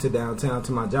closer to downtown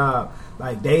to my job,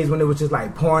 like days when it was just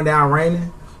like pouring down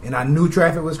raining and I knew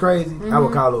traffic was crazy, I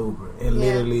would call Uber and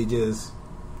literally just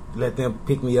let them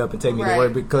pick me up and take me to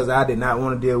work because I did not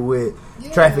want to deal with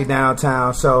traffic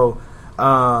downtown. So,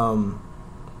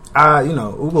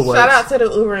 Uber works. Shout out to the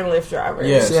Uber and Lyft drivers.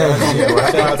 Yeah, shout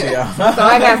out to y'all. So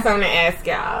I got something to ask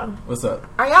y'all. What's up?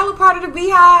 Are y'all a part of the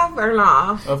Beehive or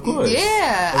not? Of course.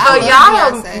 Yeah. So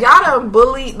y'all done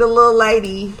bullied the little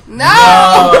lady. No.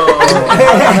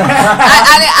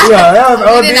 That was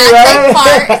OD,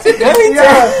 right?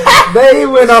 They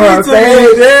went on her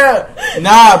page.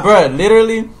 Nah, bro,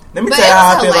 literally. Let me tell you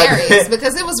how I feel like that.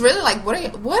 Because it was really like, what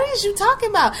is you talking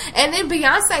about? And then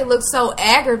Beyonce looked so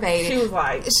aggravated. She was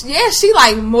like, she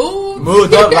like moved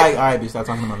up like, all right, bitch, stop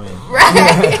talking to my man.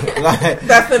 Right. Like,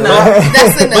 that's enough.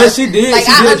 But she did. Like,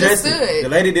 she I did understood. address it. The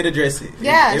lady did address it.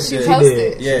 Yeah, she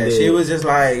posted. Yeah, she was just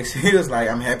like,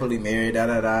 I'm happily married. Da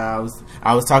da da.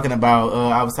 I was talking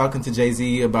to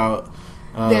Jay-Z about.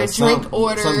 Their drink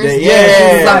orders. She was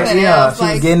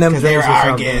getting them because they were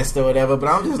our guests or whatever. But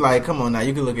I'm just like, come on now,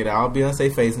 you can look at our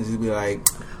Beyonce face and just be like,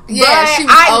 yeah. But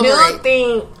I do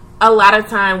think a lot of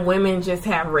time women just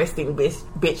have resting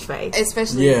bitch face,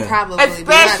 especially Beyonce.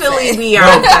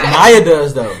 Maya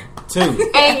does though.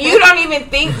 Too. And you don't even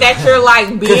think that you're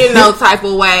like being no type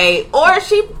of way, or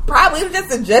she probably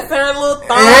just adjusting her little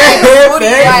thumb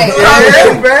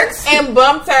and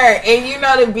bumped her. And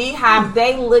the Beehive,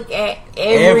 they look at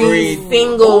every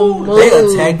single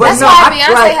move. That's why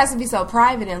Beyonce has to be so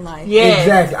private in life. Yeah,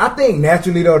 exactly. I think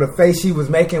naturally though, the face she was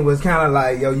making was kind of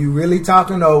like, yo, you really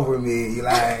talking over me,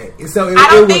 like. So I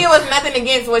don't think it was nothing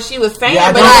against what she was saying,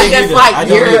 but it was just like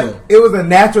it was a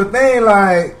natural thing.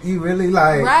 Like you really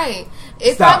like right.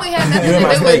 It probably had nothing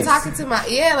to do with talking to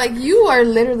like you are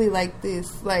literally like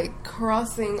this, like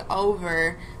crossing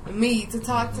over me to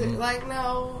talk to. Like,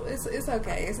 no, it's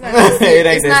okay. It's not.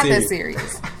 It's not that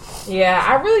serious. Yeah,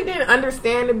 I really didn't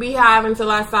understand the Beehive until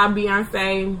I saw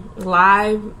Beyonce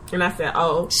live, and I said,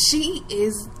 "Oh, she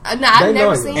is." I've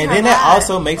never seen her. And then live. that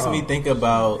also makes me think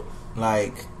about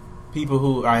like people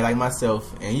who are like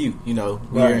myself and you.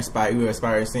 We're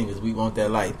aspiring singers. We want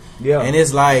that life. Yeah, and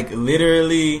it's like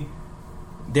literally.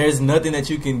 There's nothing that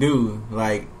you can do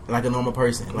like a normal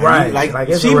person.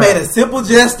 Like, she made a simple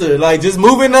gesture, like just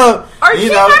moving up. Or she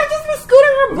might have just been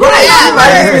scooting her booty. Right, she might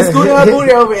have been scooting her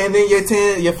booty over, and then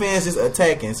your fans just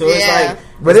attacking. So it's like,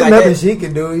 but there's nothing she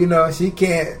can do. She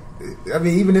can't. I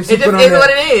mean, even if she put on that,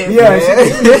 what it is. Yeah,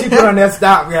 even if she put on that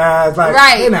stop, guys, like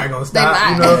they're not gonna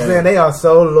stop. You know what I'm saying? They are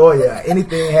so loyal.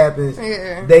 Anything happens,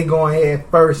 they go ahead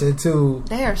first into.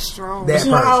 They are strong. But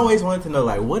I always wanted to know,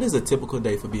 like, what is a typical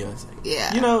day for Beyonce?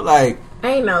 Yeah, like.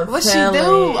 Ain't no what she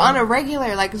do on a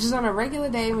regular, like just on a regular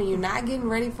day when you're not getting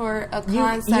ready for a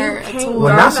concert, a tour.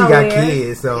 Well, now she got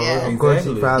kids, so of course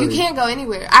she probably you can't go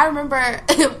anywhere. I remember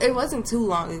it wasn't too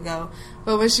long ago,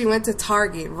 but when she went to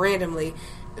Target randomly,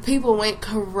 people went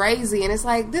crazy, and it's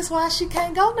like this why she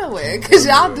can't go nowhere because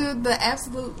y'all do the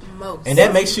absolute most. And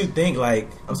that makes you think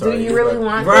like, I'm sorry, do you really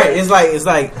want right? It's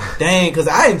like dang, because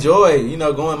I enjoy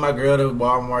going with my girl to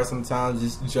Walmart sometimes,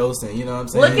 just josting. You know what I'm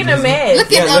saying? Look at the mess.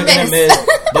 Look at the mess.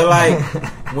 But like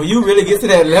when you really get to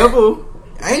that level,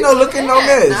 ain't no looking no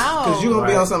mess because you gonna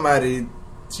be on somebody.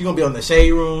 She gonna be on the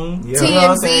Shade Room. Yeah. You know what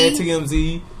I'm saying?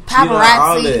 TMZ.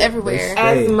 Paparazzi everywhere.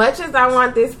 As much as I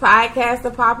want this podcast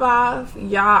to pop off,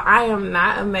 y'all, I am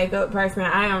not a makeup person.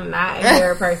 I am not a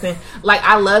hair person. Like,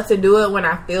 I love to do it when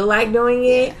I feel like doing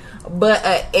it. But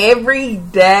every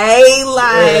day,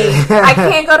 like, I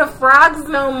can't go to Frogs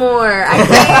no more. I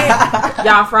can't.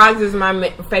 Y'all, Frogs is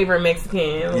my favorite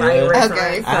Mexican restaurant.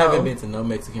 Okay. So. I haven't been to no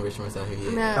Mexican restaurants out here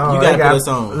yet. No. You gotta put us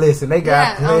on. Listen, they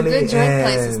got plenty good drink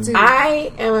places too.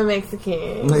 I am a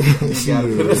Mexican. You gotta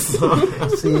put us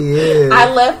on. She is.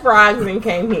 I left Frogs and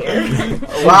came here.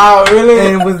 Wow, really?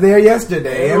 And was there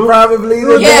yesterday, and probably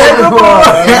the day before.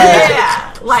 Yeah.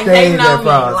 Like, they know me.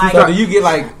 Like, so do you get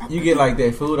like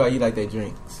their food or you like their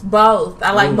drinks? Both.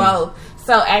 I like both.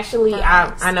 So actually,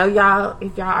 I know y'all.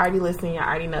 If y'all already listening, y'all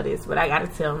already know this, but I gotta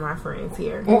tell my friends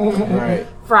here. Right.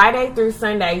 Friday through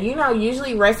Sunday,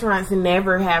 usually restaurants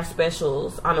never have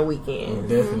specials on the weekend.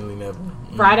 Definitely never.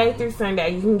 Friday through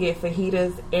Sunday, you can get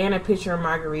fajitas and a pitcher of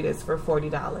margaritas for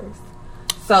 $40.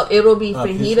 So it'll be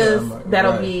fajitas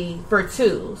that'll be for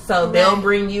two. So they'll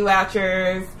bring you out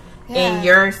yours. And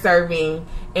you're serving,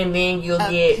 and then you'll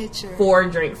get 4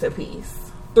 drinks apiece.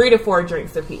 3 to 4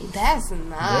 drinks apiece. That's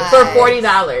nice. For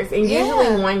 $40. And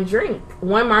usually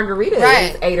one margarita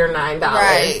is $8 or $9.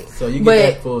 Right. So you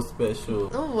get that full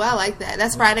special. Oh, I like that.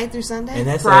 That's Friday through Sunday? And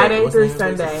that's Friday through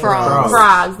Sunday.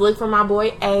 Frogs. Look for my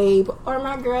boy Abe or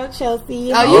my girl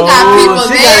Chelsea. Oh, you got people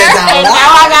there. And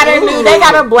now I got they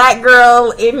got a black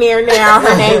girl in there now.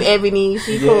 Her name Ebony.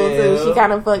 She cool too. She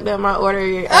kind of fucked up my order.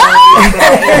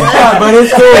 But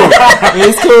it's cool.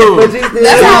 It's cool. But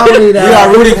we are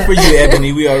rooting for you,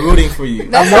 Ebony. We We are rooting for you.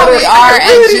 That's how we are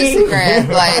at Juicy Crab.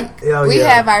 Like, we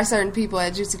have our certain people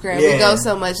at Juicy Crab. We go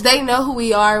so much. They know who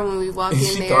we are when we walk in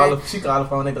there. She call the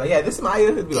phone and be like, yeah, this is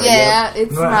Maya. Be like,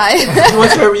 it's Maya.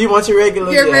 You want your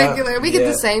regular? Your regular. We get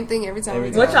the same thing every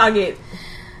time. What y'all get?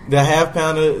 The half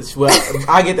pounder. Well,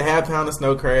 I get the half pound of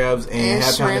snow crabs and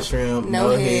half pound of shrimp.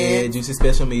 No head. Juicy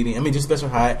special medium. I mean, juicy special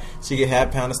hot. She get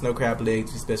half pound of snow crab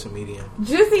legs. Juicy special medium.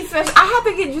 Juicy special. I have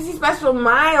to get juicy special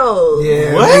mild.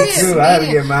 Yeah, what? Me too. I have to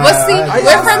get mild. Well, see,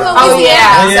 we're from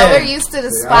Louisiana, so we're used to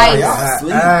the spice. Y'all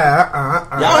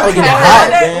gotta get hot.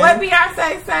 What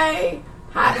Beyonce say?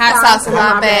 Hot sauce in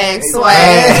my bag,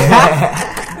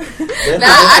 swag. No,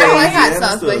 I don't like hot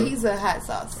sauce, but he's a hot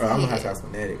sauce. Oh, I'm a hot sauce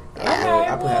fanatic. Okay,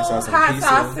 I put hot sauce in hot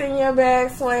sauce in your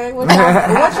bag, swag. What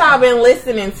y'all been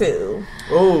listening to?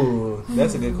 Oh,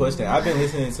 that's a good question. I've been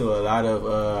listening to a lot of.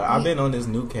 I've been on this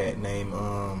new cat named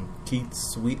Keith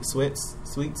Sweets.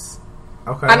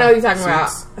 Okay. I know what you're talking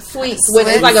about. Sweets.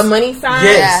 It's like a money sign?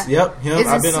 Yes. Yep. Him.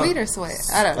 Is it sweet or sweat?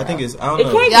 I don't know. I think it's, I don't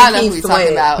know. Y'all know who we're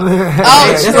talking about.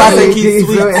 That's why I say Keith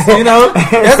Sweets. You know?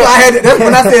 That's why I had that's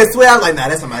when I said sweat, I was like, nah,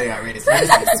 that's somebody already.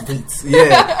 Sweets.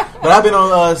 Yeah. But I've been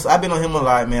on him a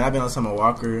lot, man. I've been on Summer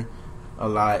Walker a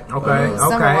lot.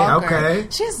 Okay.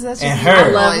 She's such and a her.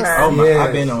 I love her. Oh my,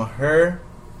 I've been on her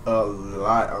a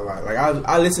lot. Like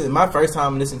I listened. My first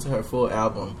time listening to her full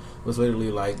album was literally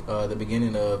like the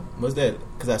beginning of was that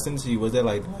because I sent it to you. Was that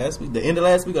like last week? The end of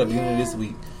last week or the beginning of this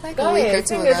week? Like a week or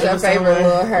two ago. It's your favorite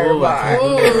little her bar.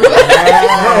 I'm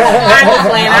just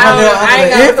playing.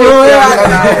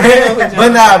 But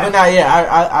nah.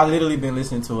 Yeah, I literally been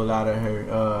listening to a lot of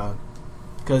her.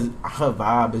 Because her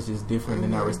vibe is just different,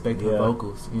 and I respect her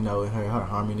vocals, you know, and her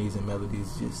harmonies and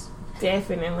melodies just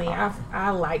definitely. I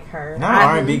like her. Not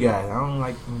R&B guy. I don't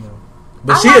like, you know,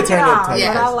 but she a turn up type.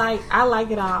 Yeah, I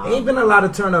like it all. Ain't been a lot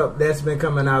of turn up that's been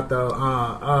coming out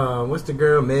though. What's the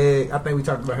girl Meg? I think we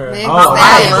talked about her. Meg,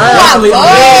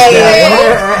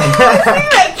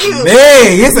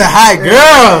 Meg, it's a hot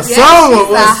girl. Summer,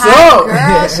 what's up?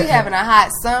 Girl, she having a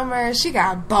hot summer. She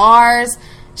got bars.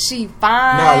 She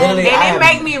fine. No, and it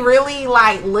make me really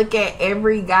like look at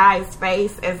every guy's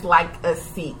face as like a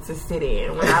seat to sit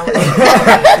in when I was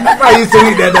I used to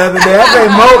tweet that the other day. I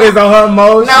think Mo is on her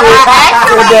Mo shit.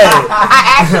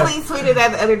 I actually tweeted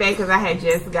that the other day because I had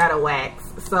just got a wax.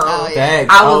 So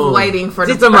I was waiting for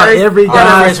the every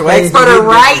guy's face for the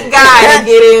right guy to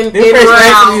get in.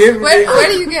 Where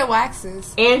do you get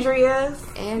waxes? Andrea's.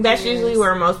 That's usually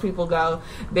where most people go.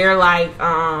 They're like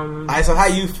Alright, so how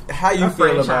you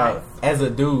feel about as a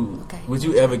dude? Okay. Would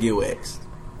you ever get waxed?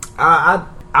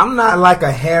 I'm not like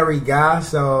a hairy guy,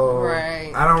 so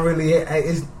right. I don't really.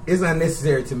 It's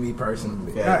unnecessary to me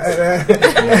personally. I'm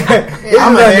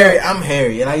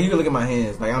hairy, and you can look at my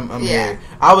hands. Like I'm hairy.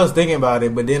 I was thinking about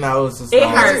it, but then I was just it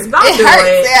hurts. Don't do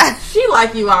it. Yeah. She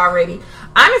like you already.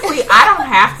 Honestly, I don't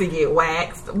have to get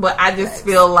waxed, but I just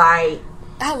feel like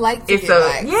I like to get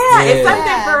waxed. Yeah, it's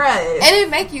something for us. And it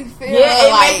make you feel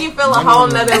make you feel a whole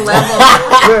nother level.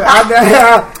 I feel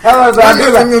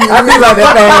like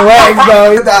that thing waxed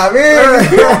though.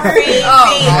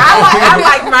 I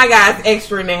like my guys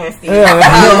extra nasty.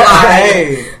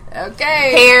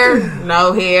 Okay. Hair,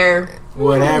 no hair.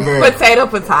 Whatever. Potato.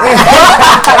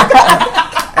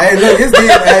 Hey, look, it's deep.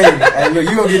 Hey, look,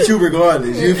 you gonna get you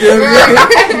regardless. You feel me?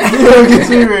 You gonna get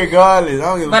you regardless.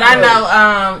 I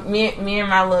know, me and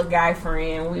my little guy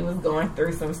friend, we was going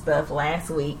through some stuff last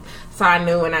week, so I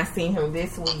knew when I seen him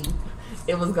this week,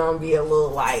 it was gonna be a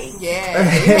little like, Come here.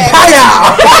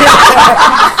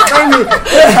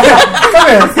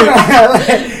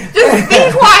 Just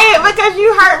be quiet because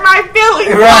you hurt my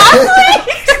feelings. Right.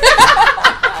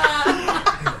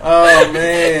 Oh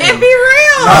man, it be real.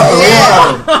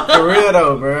 For real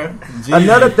though, bro. Jeez.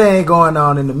 Another thing going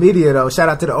on in the media though. Shout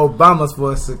out to the Obamas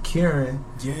for securing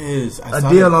a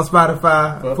deal on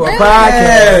Spotify for a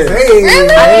podcast. Really?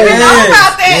 I didn't know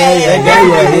about that.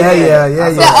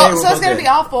 Yeah. So it's gonna be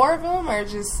all four of them, or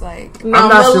just like no?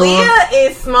 Malia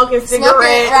is smoking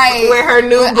cigarettes with her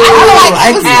new boo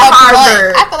at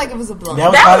Harvard. I feel like it was a blunt.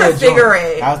 That was a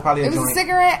cigarette. That was probably a joint. It was a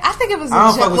cigarette. I think it was a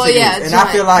joint. Well, yeah, and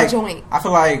I feel like.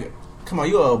 Come on,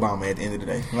 you are Obama at the end of the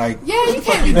day. Like, yeah, you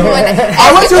can't be doing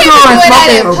that. What you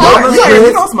doing?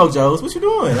 You don't smoke Joes. What you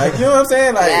doing? Like, you know what I'm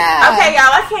saying? Like, okay,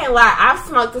 y'all, I can't lie. I've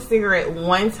smoked a cigarette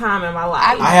one time in my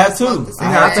life. I have too.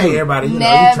 I tell everybody, you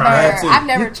try it. I've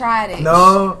never tried it.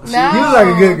 No, you look like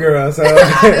a good girl. So no,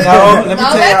 let me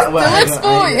tell you. Don't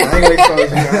expose you. I ain't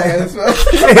gonna expose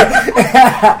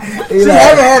you. She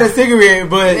haven't had a cigarette,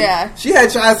 but she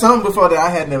had tried something before that I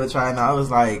had never tried. And I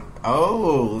was like,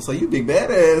 Oh, so you big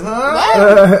badass,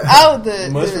 huh? The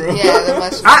mushroom. The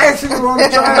mushroom. I actually want to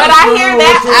try. But I hear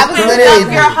that opens up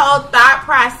your crazy. whole thought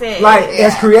process. Like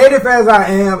as creative as I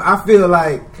am, I feel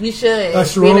like you should a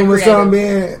shroom or something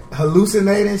being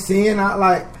hallucinating, seeing out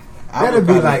like that'd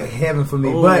be like heaven for me.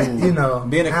 Ooh, but you know,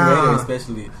 being a creator,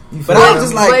 especially. But I was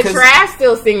just like, but Trash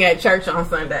still sing at church on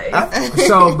Sundays.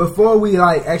 So before we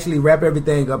like actually wrap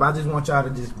everything up, I just want y'all to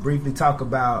just briefly talk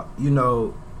about, you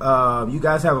know, you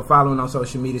guys have a following on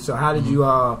social media. So how did you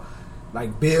all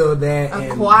like build that? Acquire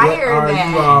and what are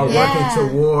that? You all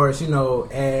working towards, you know,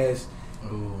 as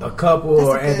a couple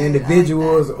or as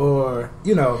individuals, or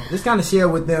you know, just kind of share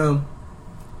with them,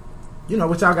 you know,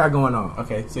 what y'all got going on.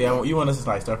 Okay, so you want us to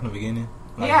like start from the beginning?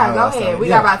 Like, yeah, go ahead. We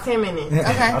got about 10 minutes.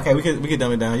 Okay, we could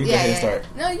dumb it down. You go ahead and start.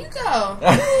 No, you go.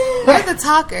 You're the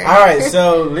talker. All right,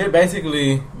 so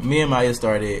basically, me and Maya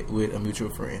started with a mutual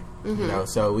friend. You know,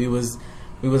 so we was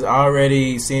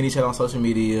already seeing each other on social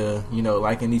media, you know,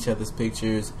 liking each other's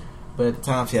pictures. But at the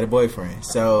time, she had a boyfriend,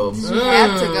 so you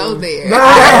have to go there. I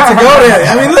had to go there.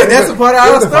 I mean, look, that's a part of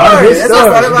our story. That's a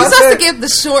part of our You're supposed to give the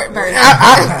short version.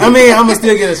 I mean, I'm gonna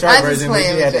still get a short version, but she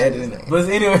had to edit it. But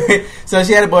anyway, so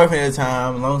she had a boyfriend at the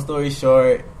time. Long story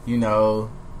short, you know,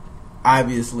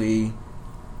 obviously,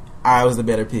 I was the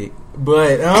better pick.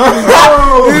 But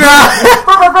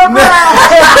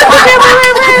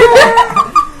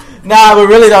nah, but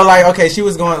really though, like, okay, she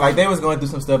was going, like, they was going through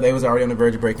some stuff. They was already on the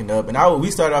verge of breaking up, and we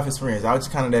started off as friends. I was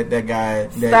just kind of that guy.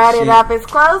 Started off as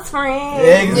close friends.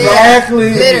 Exactly,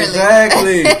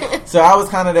 exactly. So I was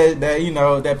kind of that, you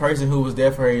know, that person who was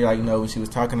there for her, like, you know, when she was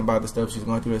talking about the stuff, she was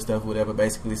going through that stuff, whatever,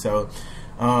 basically. So,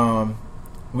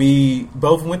 we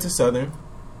both went to Southern,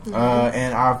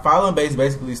 and our following base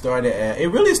basically started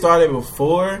it really started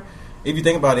before. If you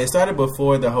think about it, it started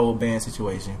before the whole band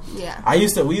situation. Yeah,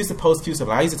 we used to post cute stuff.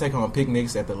 I used to take her on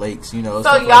picnics at the lakes, you know.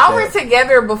 So y'all were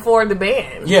together before the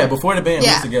band. Yeah, before the band, we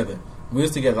was together. We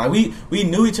was together. Like we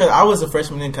knew each other. I was a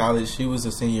freshman in college. She was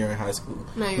a senior in high school.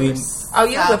 No, you was a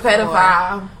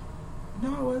pedophile.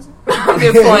 No, I wasn't. I'm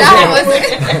just playing. No, I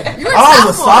wasn't. You were I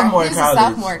was a sophomore in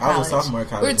college. I was a sophomore in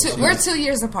college. We're 2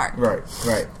 years apart. Right.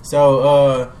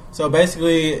 So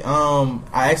basically,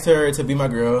 I asked her to be my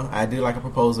girl. I did like a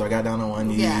proposal. I got down on one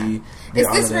knee. Yeah.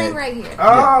 It's this ring right here.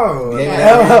 Oh,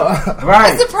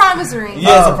 right. It's a promise ring.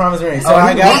 Yeah, it's a promise ring. So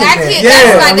I got. I can't.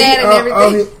 That's my dad and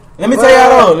everything. Let me tell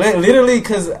y'all though, literally,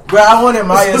 because I wanted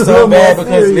Maya so bad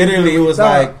because literally it was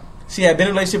like she had been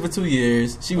in a relationship for 2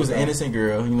 years. She was an innocent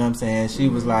girl. You know what I'm saying? She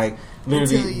was like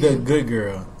literally the good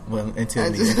girl. Well,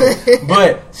 until me.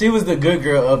 But she was the good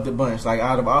girl of the bunch. Like,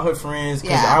 out of all her friends,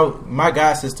 because my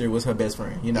god sister was her best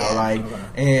friend, you know,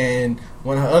 and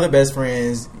one of her other best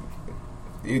friends,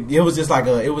 it was just like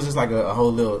a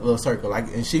whole little circle.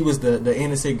 Like, and she was the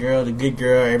innocent girl, the good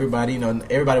girl. Everybody, you know,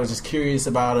 everybody was just curious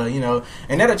about her, you know,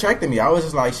 and that attracted me. I was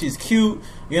just like, she's cute,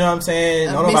 you know what I'm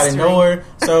saying? Nobody know her,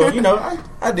 so you know,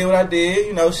 I did what I did,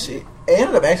 you know. It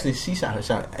ended up actually she shot her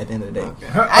shot at the end of the day.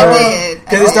 I did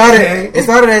because it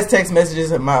started as text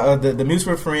messages. My the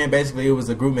mutual friend, basically it was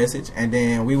a group message, and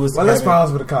then we was. Well, let's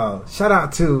pause for the call. Shout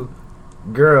out to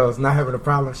girls not having a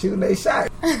problem shooting they shot.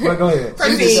 Well, go ahead.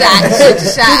 Shoot the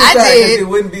shot. I did. It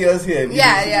wouldn't be us here.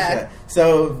 Yeah.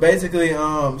 So basically,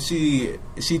 she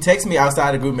texted me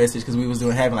outside the group message because we was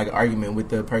having like an argument with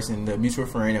the person, the mutual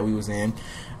friend that we was in,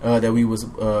 that we was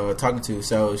talking to.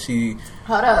 So she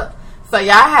hold up. So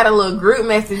y'all had a little group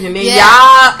message, and then y'all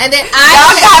got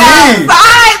outside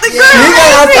the group. You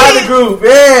got outside the group,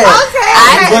 yeah. Okay.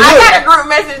 I got a group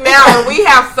message now, and we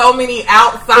have so many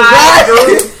outside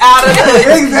groups out of the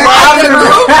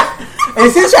group. And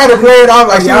she tried to play it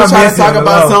off like she was trying to talk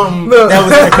about something that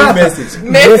was in a group message.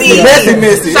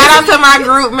 Messy. Shout out to my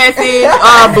group message,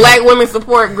 Black Women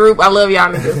Support Group. I love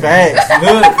y'all niggas. Facts.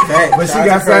 But she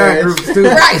got side groups too.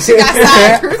 Right, she got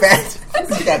side groups.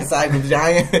 She got the side group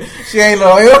giant. She ain't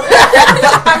loyal.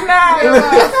 I'm not.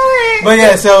 But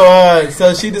yeah,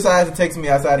 so she decided to text me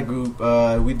outside the group.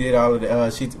 We did all of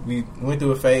the. We went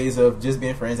through a phase of just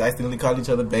being friends. Accidentally called each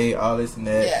other bae, all this and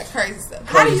that. Yeah, crazy stuff.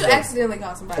 How do you accidentally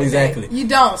call somebody? Exactly. You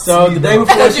don't. So the day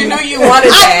before, because you knew you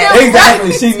wanted that.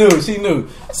 Exactly. She knew.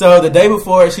 So the day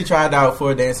before, she tried out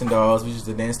for Dancing Dolls, which is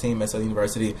the dance team at Southern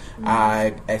University. Mm-hmm.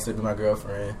 I asked her to be my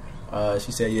girlfriend.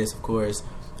 She said yes, of course.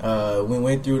 We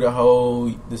went through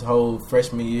this whole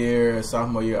freshman year,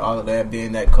 sophomore year, all of that,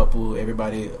 being that couple,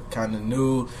 everybody kind of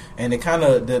knew, and it kind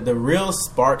of the real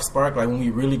spark like when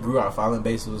we really grew our following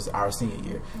base was our senior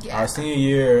year. Yeah. Our senior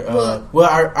year,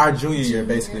 our junior year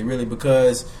basically, really,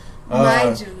 because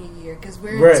my junior year, because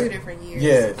we're in 2 different years.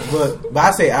 Yeah, but I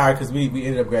say our because we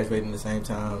ended up graduating at the same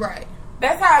time, right?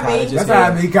 That's how I be. That's how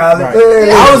I be college. Right.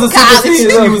 I was a super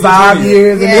senior. He was 5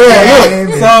 years.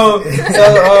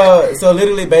 So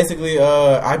literally, basically,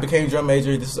 I became drum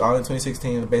major. This was all in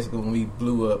 2016. Basically, when we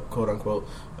blew up, quote unquote.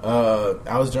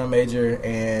 I was drum major,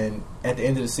 and at the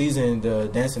end of the season, the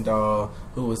dancing doll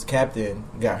who was captain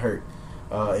got hurt,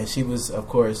 and she was, of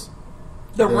course,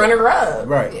 the runner-up,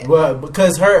 right? Yeah. Well,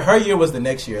 because her year was the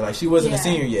next year. Like she wasn't a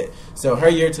senior yet, so her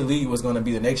year to lead was going to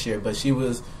be the next year. But she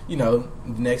was,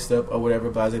 next up or whatever.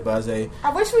 Blase.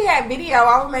 I wish we had video.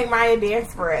 I would make Maya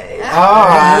dance for us. Oh,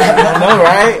 I know,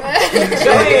 right?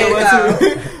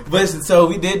 But so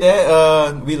we did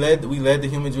that. We led the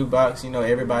Human Jukebox.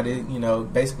 Everybody,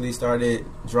 basically started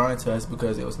drawing to us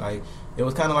because it was kind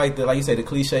of like like you say, the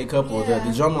cliche couple, the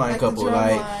drumline couple. You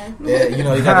got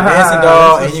the dancing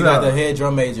doll and you got the head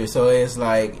drum major. So it's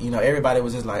like, everybody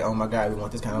was just like, oh my God, we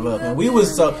want this kind of love. And we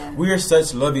are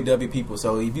such lovey-dovey people.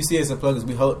 So if you see us in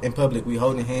public, we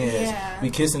holding hands, we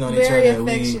kissing on each other.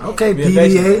 We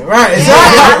PDA. Right.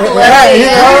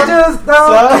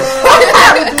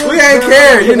 We ain't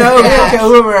care, we don't care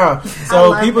who around.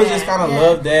 So people just kind of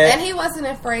love that. And he wasn't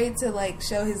afraid to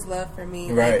show his love for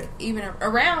me. Right. Even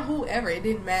around whoever, it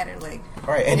didn't matter.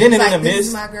 Right. And then in the midst, this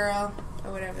is my girl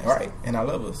or whatever. Right. So. And I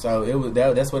love her. So it was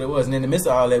that's what it was. And in the midst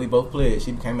of all that, we both played.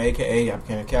 She became an AKA, I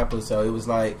became a Kappa. So it was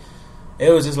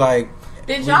just like.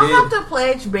 Did y'all have to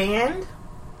pledge band?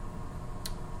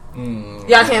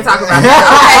 Y'all can't talk about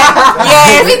that.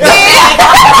 Yes, we did.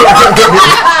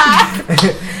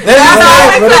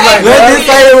 Let's just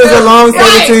say it was a long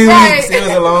 17 weeks. It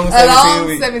was a long 17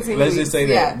 weeks. Let's just say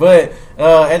that. But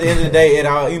at the end of the day, it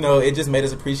all it just made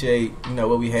us appreciate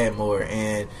what we had more.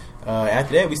 And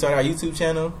after that, we started our YouTube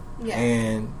channel,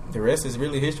 and the rest is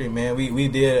really history, man. We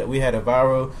had a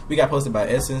viral. We got posted by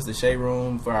Essence, the Shade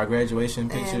Room, for our graduation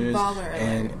pictures,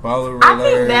 and Baller Alert. I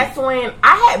think that's when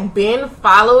I had been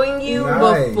following you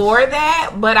before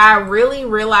that, but I really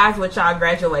realized with y'all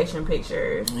graduation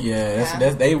pictures. Yeah,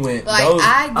 that's they went.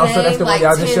 I gained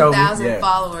 10,000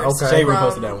 followers. Okay, Shade Room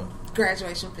posted that one.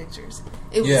 Graduation pictures.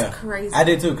 It was crazy. I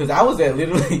did too, because I was at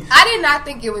literally. I did not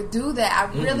think it would do that. I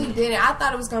really didn't. I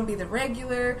thought it was going to be the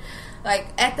regular.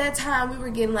 At that time, we were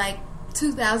getting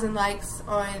 2,000 likes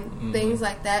on things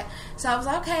like that. So I was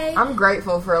like, okay. I'm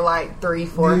grateful for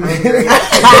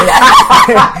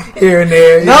 300-400 here and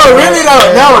there. No, really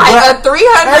though. No, a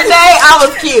 300 day, I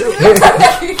was cute.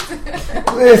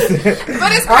 Listen,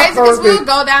 but it's crazy because we'll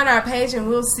go down our page and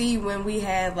we'll see when we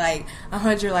had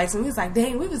 100 likes, and we was like,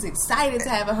 dang, we was excited to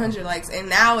have 100 likes, and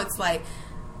now it's like,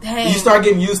 dang. You start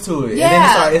getting used to it, and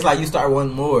then it's like you start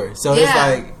wanting more. So it's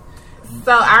like.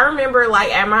 So I remember,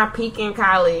 at my peak in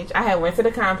college, I had went to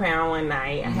the compound one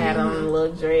night. I had on a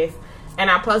little dress, and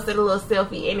I posted a little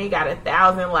selfie, and it got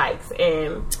 1,000 likes.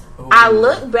 And I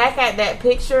looked back at that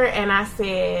picture, and I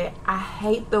said, I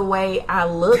hate the way I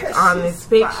look on this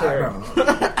picture.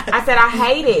 I said, I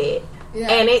hate it.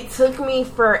 Yeah. And it took me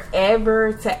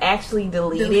forever to actually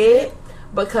delete it.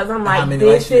 Because I'm like,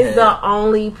 this is the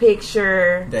only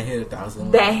picture that hit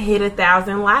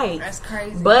 1,000 likes. That's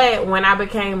crazy. But when I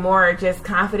became more just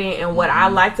confident in what I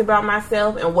liked about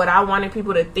myself and what I wanted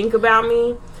people to think about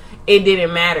me, it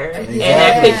didn't matter. Exactly. And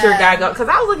that picture got go. Because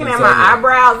I was looking at my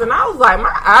eyebrows, and I was like,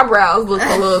 my eyebrows look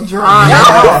a little drawn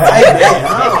out.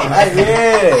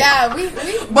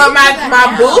 But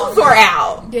my boobs were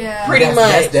out. Yeah, pretty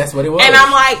much. That's what it was. And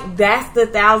I'm like, that's the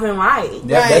 1,000 likes.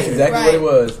 That's exactly what it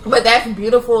was. But that's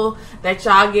beautiful that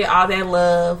y'all get all that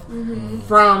love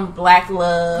from Black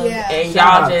Love, and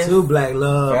y'all just to Black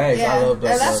Love. Right. I love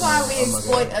Black Love. And that's why we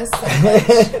exploit us so much.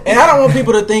 And I don't want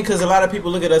people to think, because a lot of people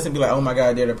look at us and be like, oh my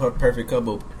God, they're the perfect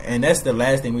couple, and that's the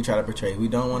last thing we try to portray. We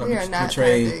don't want to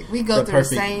portray we go the through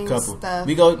perfect the same couple. Stuff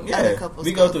we go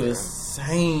through the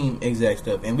same exact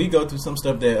stuff, and we go through some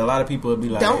stuff that a lot of people would be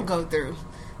like, don't go through.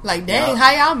 Like, dang,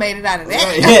 how y'all made it out of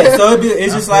that? Yeah, so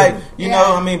it's just like,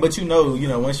 know, I mean, but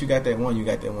once you got that one, you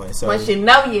got that one. So once you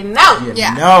know. You know.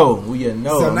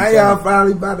 So now y'all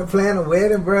finally about to plan a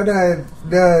wedding, brother.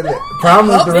 The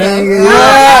promise ring. Is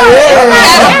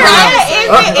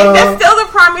that still the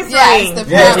promise ring?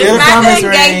 It's not the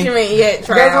engagement yet,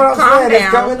 Trav. Calm down. It's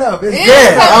coming up.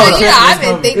 I've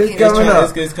been thinking. It's coming up.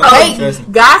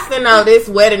 Gots to know this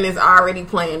wedding is already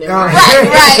planned. Right.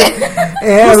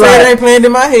 Who said it ain't planned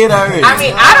in my head already? I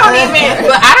mean,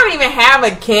 I don't even have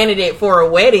a candidate for a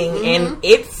wedding, and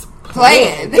it's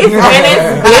planned. It's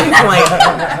been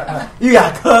planned. You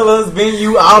got colors,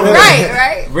 venue, all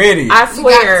right, ready. I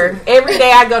swear, every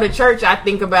day I go to church, I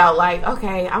think about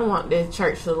okay, I want this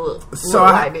church to look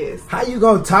like this. How you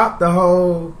gonna top the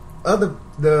whole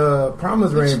the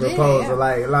promise ring proposal?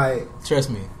 Like, trust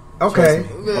me. Okay.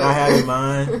 What I have in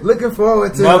mind. Looking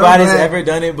forward to Nobody's ever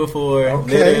done it before.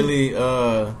 Okay. Literally,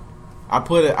 I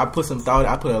put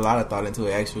a lot of thought into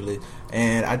it actually,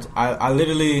 and I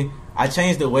literally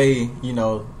changed the way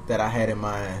that I had in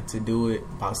mind to do it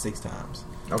about 6 times.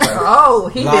 Okay. Oh,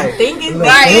 he been thinking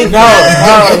things.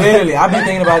 No, literally, I've been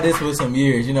thinking about this for some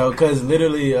years, because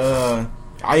literally,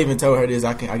 I even told her this.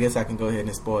 I guess I can go ahead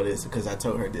and spoil this because I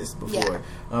told her this before.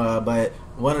 Yeah. But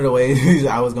one of the ways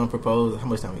I was gonna propose. How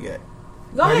much time we got?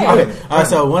 Go ahead. Okay.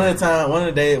 So one of the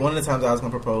times I was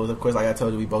gonna propose. Of course, like I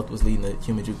told you, we both was leading the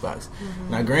Human Jukebox.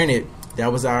 Mm-hmm. Now, granted,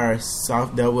 that was I'm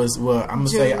gonna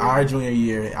say our junior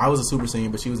year. I was a super senior,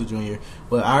 but she was a junior.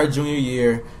 But our junior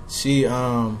year, she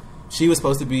was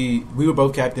supposed to be. We were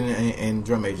both captain and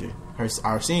drum major.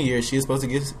 Our senior year, she was supposed to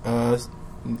get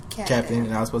captain,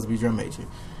 and I was supposed to be drum major.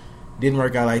 Didn't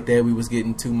work out like that. We was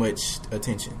getting too much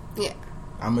attention. Yeah.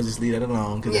 I'm gonna just leave that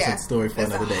alone because that's a story for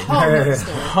another day.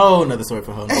 Whole nother story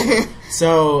for a whole nother day.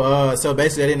 So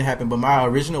basically that didn't happen. But my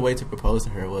original way to propose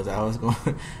to her was I was going.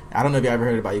 I don't know if you ever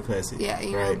heard of Bayou Classic. Yeah,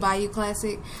 you know Bayou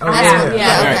Classic. Oh,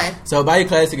 yeah. Okay. So Bayou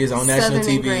Classic is on national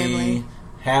TV.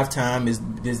 Halftime is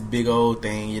this big old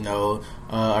thing.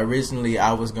 Originally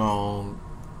I was going.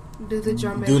 Do the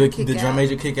drum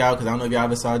major kick out because I don't know if y'all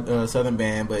ever saw Southern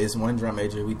Band, but it's one drum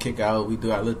major. We kick out, we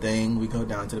do our little thing, we go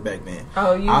down to the back band.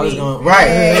 Oh, I was going right.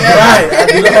 I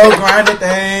do the whole grinder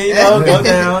thing, go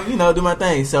down, do my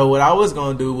thing. So what I was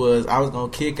gonna do was I was gonna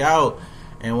kick out,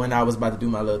 and when I was about to do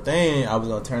my little thing, I was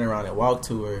gonna turn around and walk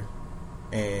to her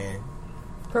and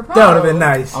propose. That would have been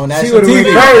nice. On national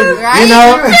TV, right?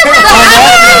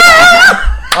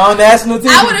 On national TV,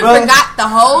 I would have forgot the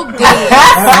whole dance.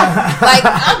 Like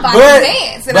I'm about to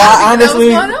dance, and I don't know what's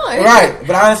going on. Right,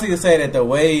 but honestly, to say that the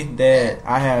way that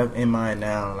I have in mind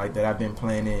now, like that I've been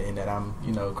planning and that I'm,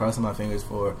 crossing my fingers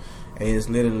for, is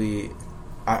literally,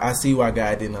 I see why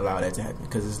God didn't allow that to happen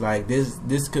because it's like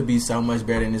this could be so much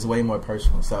better and it's way more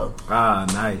personal. So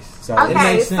nice. So okay, it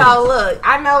makes sense. So look,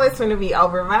 I know it's going to be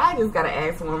over, but I just got to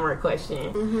ask one more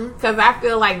question because I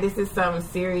feel like this is something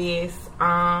serious.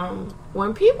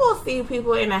 When people see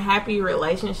people in a happy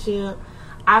relationship,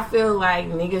 I feel like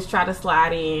niggas try to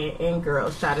slide in and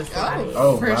girls try to slide in.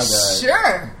 Oh, for my God.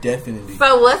 Sure. Definitely.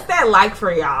 So what's that like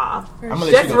for y'all?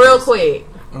 Just real quick.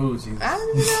 Oh, Jesus. I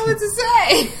don't even know what to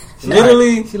say.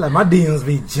 Literally. She like, my DMs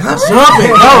be jumping. No,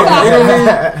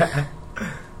 literally.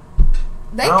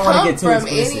 They come from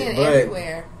any and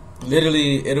everywhere.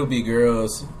 Literally, it'll be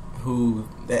girls who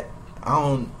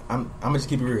I'm gonna just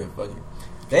keep it real. Fuck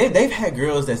it. They've had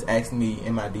girls that's asked me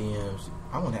in my DMs,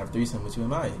 I want to have a threesome with you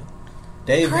and Maya.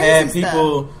 They've had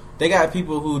people. They got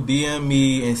people who DM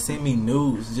me and send me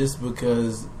nudes just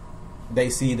because they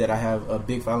see that I have a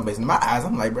big following base. In my eyes,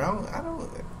 I'm like, bro, I don't,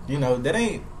 that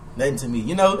ain't nothing to me,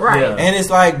 Right. Yeah. And it's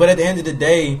like, but at the end of the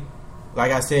day,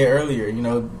 like I said earlier,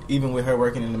 even with her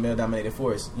working in the male-dominated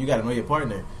force, you got to know your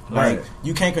partner. Right. Like,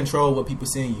 you can't control what people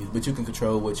send you, but you can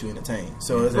control what you entertain.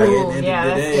 So it's like, Ooh, at the end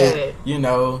of the day,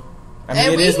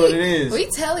 it is what it is. We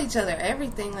tell each other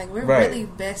everything. Like, we're really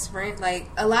best friends. Like,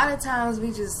 a lot of times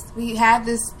we have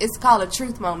this, it's called a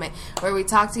truth moment, where we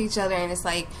talk to each other and it's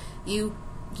like, you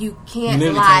can't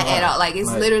lie at all. Like, it's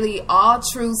literally all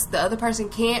truths. The other person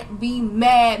can't be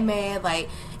mad. Like,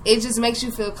 it just makes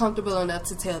you feel comfortable enough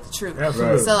to tell the truth.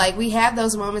 Absolutely. So, like, we have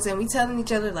those moments and we telling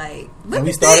each other, like, look and we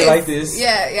at started this. like this.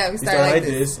 Yeah, we started like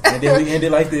this. And then we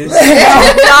ended like this.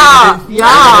 Y'all,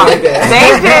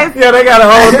 they got a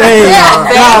whole thing.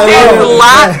 They just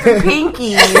locked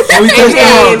pinkies And we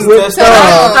touched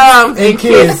thumbs and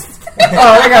kissed.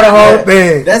 Oh, they got a whole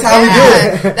thing. That's how we do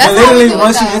it. That's literally how we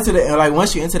do it.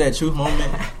 Once you enter that truth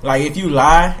moment, like if you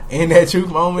lie in that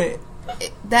truth moment,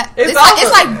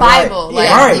 it's like Bible.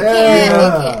 Like, you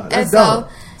can't. And so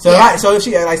if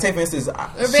she, like, say for instance, she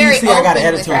see I got an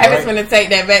attitude. Travis gonna take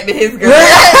that back to his girl.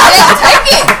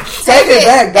 Take it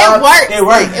back, dog. It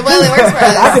works. It works for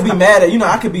us. I could be mad at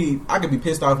I could be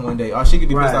pissed off one day, or she could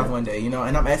be pissed off one day, and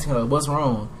I'm asking her what's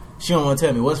wrong. She don't want to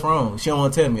tell me what's wrong. She don't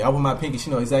want to tell me. I want my pinky. She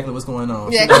know exactly what's going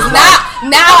on. Yeah, because now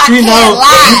I can't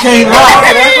lie. You can't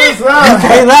lie. You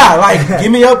can't lie. Like,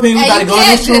 give me your pinky. You gotta go in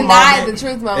this truth moment. You can't deny the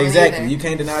truth moment. Exactly. You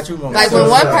can't deny the truth moment. Like, when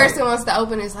one person wants to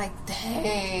open, it's like,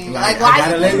 dang. Like, why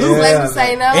you let me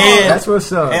say no? And that's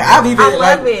what's up. And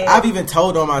I've even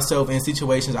told on myself in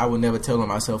situations I would never tell on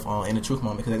myself in the truth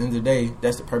moment. Because at the end of the day,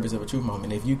 that's the purpose of a truth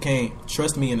moment. If you can't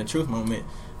trust me in the truth moment,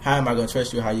 how am I gonna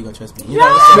trust you? How are you gonna trust me? You know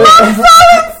what I'm saying?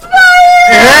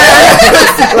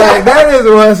 Like, that is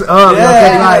what's up.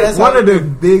 Like, one of the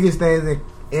biggest things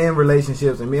in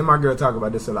relationships, and me and my girl talk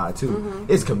about this a lot too,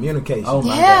 is communication. Oh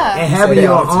my God. And having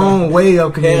your own way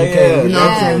of communicating. You know what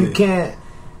I'm saying? You can't,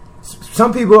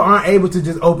 some people aren't able to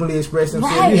just openly express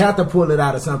themselves. Right. You have to pull it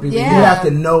out of some people. You have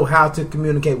to know how to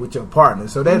communicate with your partner.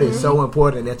 So that is so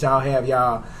important that y'all have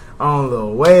y'all own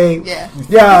little way. Yeah.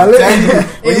 Yeah. When you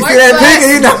see that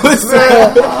nigga, you know what's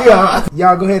up.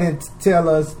 Y'all go ahead and tell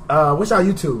us what's y'all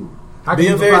YouTube?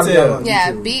 BM Fairy Tale.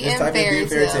 Yeah, BM Fairy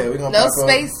Tale. No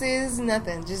spaces,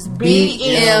 nothing. Just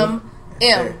BM.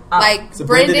 Like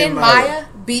Brendan, Maya,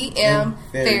 BM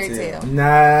Fairy Tale.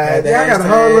 Nah, y'all got a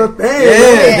whole little thing.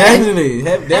 Yeah, definitely.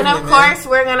 And of course,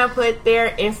 we're going to put their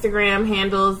Instagram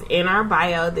handles in our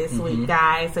bio this week,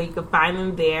 guys, so you can find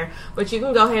them there. But you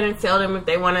can go ahead and tell them if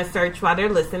they want to search while they're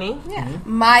listening. Yeah.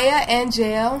 Maya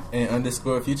Angel. And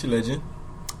 _ Future Legend.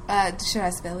 Should I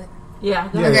spell it?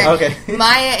 Yeah. Okay.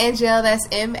 Maya Angel, that's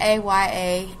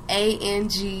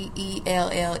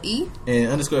MayaAngelle.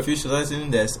 And _ Future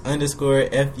Legend, that's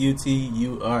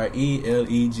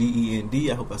 _FUTURELEGEND.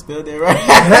 I hope I spelled that right.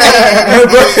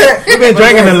 We've been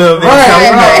drinking a little bit.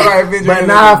 Right. But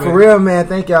nah, for real, man,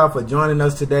 thank y'all for joining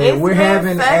us today. We're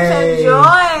having such a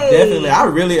joy. Definitely. I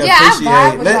really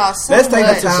appreciate it. Let's take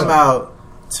the time out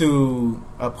to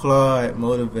applaud,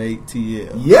 motivate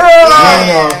TL.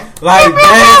 Yeah. Like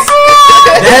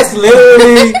that's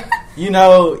literally,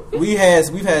 we've had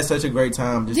such a great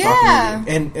time just talking.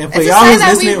 And for y'all who's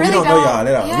listening, we don't know y'all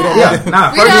at all.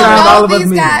 First time all of us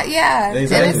meet.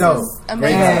 Exactly.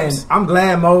 Amazing. And I'm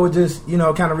glad Mo just,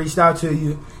 kind of reached out to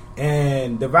you.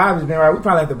 And the vibe has been right. We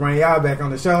probably have to bring y'all back on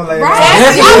the show later. Right.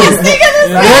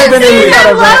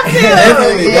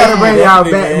 We gotta bring y'all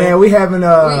back, man. We're having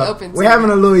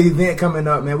a little event coming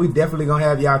up, man. We definitely gonna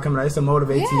have y'all coming out. It's a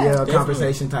Motivate TL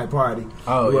conversation type party.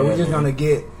 We're just gonna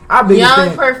get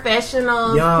young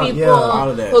professionals, people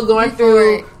who are going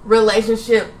through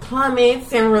relationship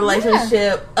plummets and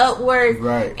relationship upwards,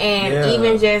 and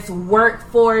even just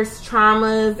workforce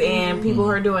traumas and people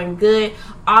who are doing good,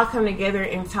 all come together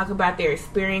and talk about their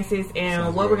experiences.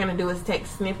 And what we're going to do is take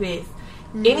snippets.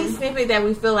 Any snippet that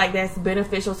we feel like that's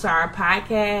beneficial to our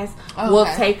podcast, we'll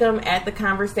take them at the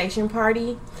conversation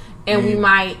party, and we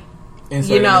might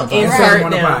insert them.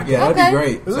 Yeah, that'd be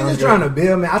great. We're just trying to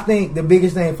build, man. I think the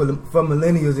biggest thing for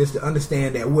millennials is to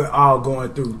understand that we're all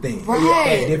going through things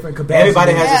at different capacities.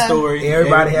 Everybody has a story.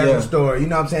 Everybody has a story. You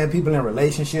know what I'm saying? People in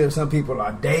relationships. Some people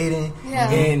are dating.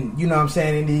 And you know what I'm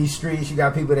saying? In these streets, you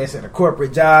got people that's at a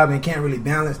corporate job and can't really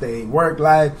balance their work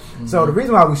life. So the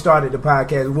reason why we started the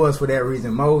podcast was for that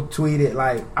reason. Mo tweeted,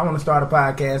 like, I want to start a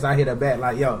podcast. I hit her back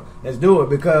like, yo, let's do it,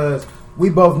 because we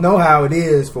both know how it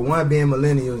is, for one, being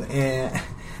millennials, and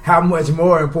how much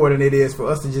more important it is for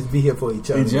us to just be here for each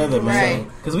other.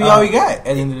 Man. Because we all we got at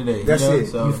the end of the day. That's it.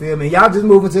 So. You feel me? Y'all just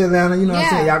moving to Atlanta, you know what I'm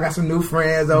saying? Y'all got some new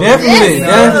friends over Definitely.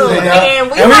 And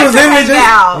we was literally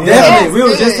just we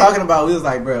was just talking about, we was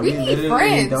like, bro, we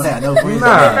literally don't have no friends.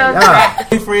 The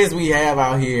only friends we have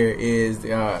out here is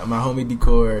my homie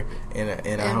Decor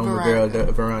and our homie girl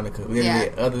Veronica.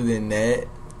 Other than that,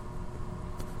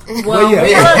 well, we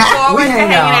look forward to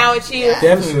hanging out with you.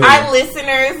 Definitely. Our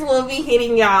listeners will be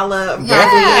hitting y'all up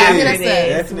after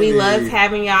this. We love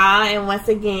having y'all. And once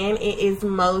again, it is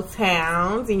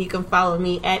Motowns. And you can follow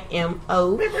me at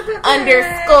MO_TO. Wait,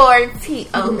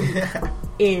 I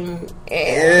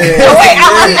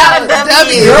left out a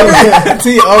W.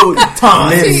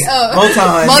 MO_TOWN. So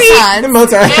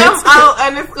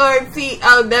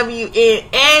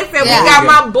we got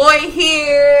my boy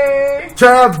here,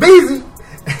 Trav Beezy.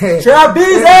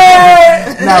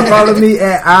 Now follow me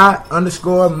at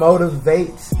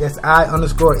I_motivates. That's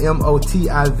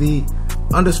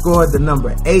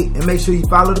I_MOTIV_8, and make sure you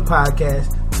follow the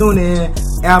podcast. Tune in,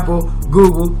 Apple,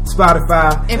 Google,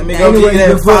 Spotify. Anyway, you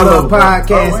can follow the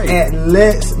podcast at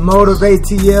Let's Motivate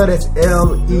TL. That's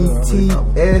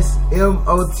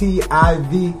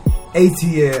LETSMOTIVATL.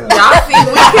 Y'all see,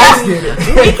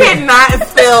 we cannot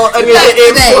spell under the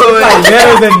influence. Like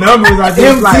letters and numbers are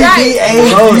just like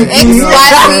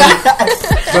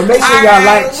But make sure y'all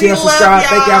like, share, subscribe.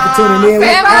 Thank y'all for tuning in.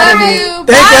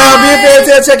 Thank y'all. Be a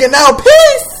fan. Check it out.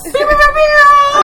 Peace.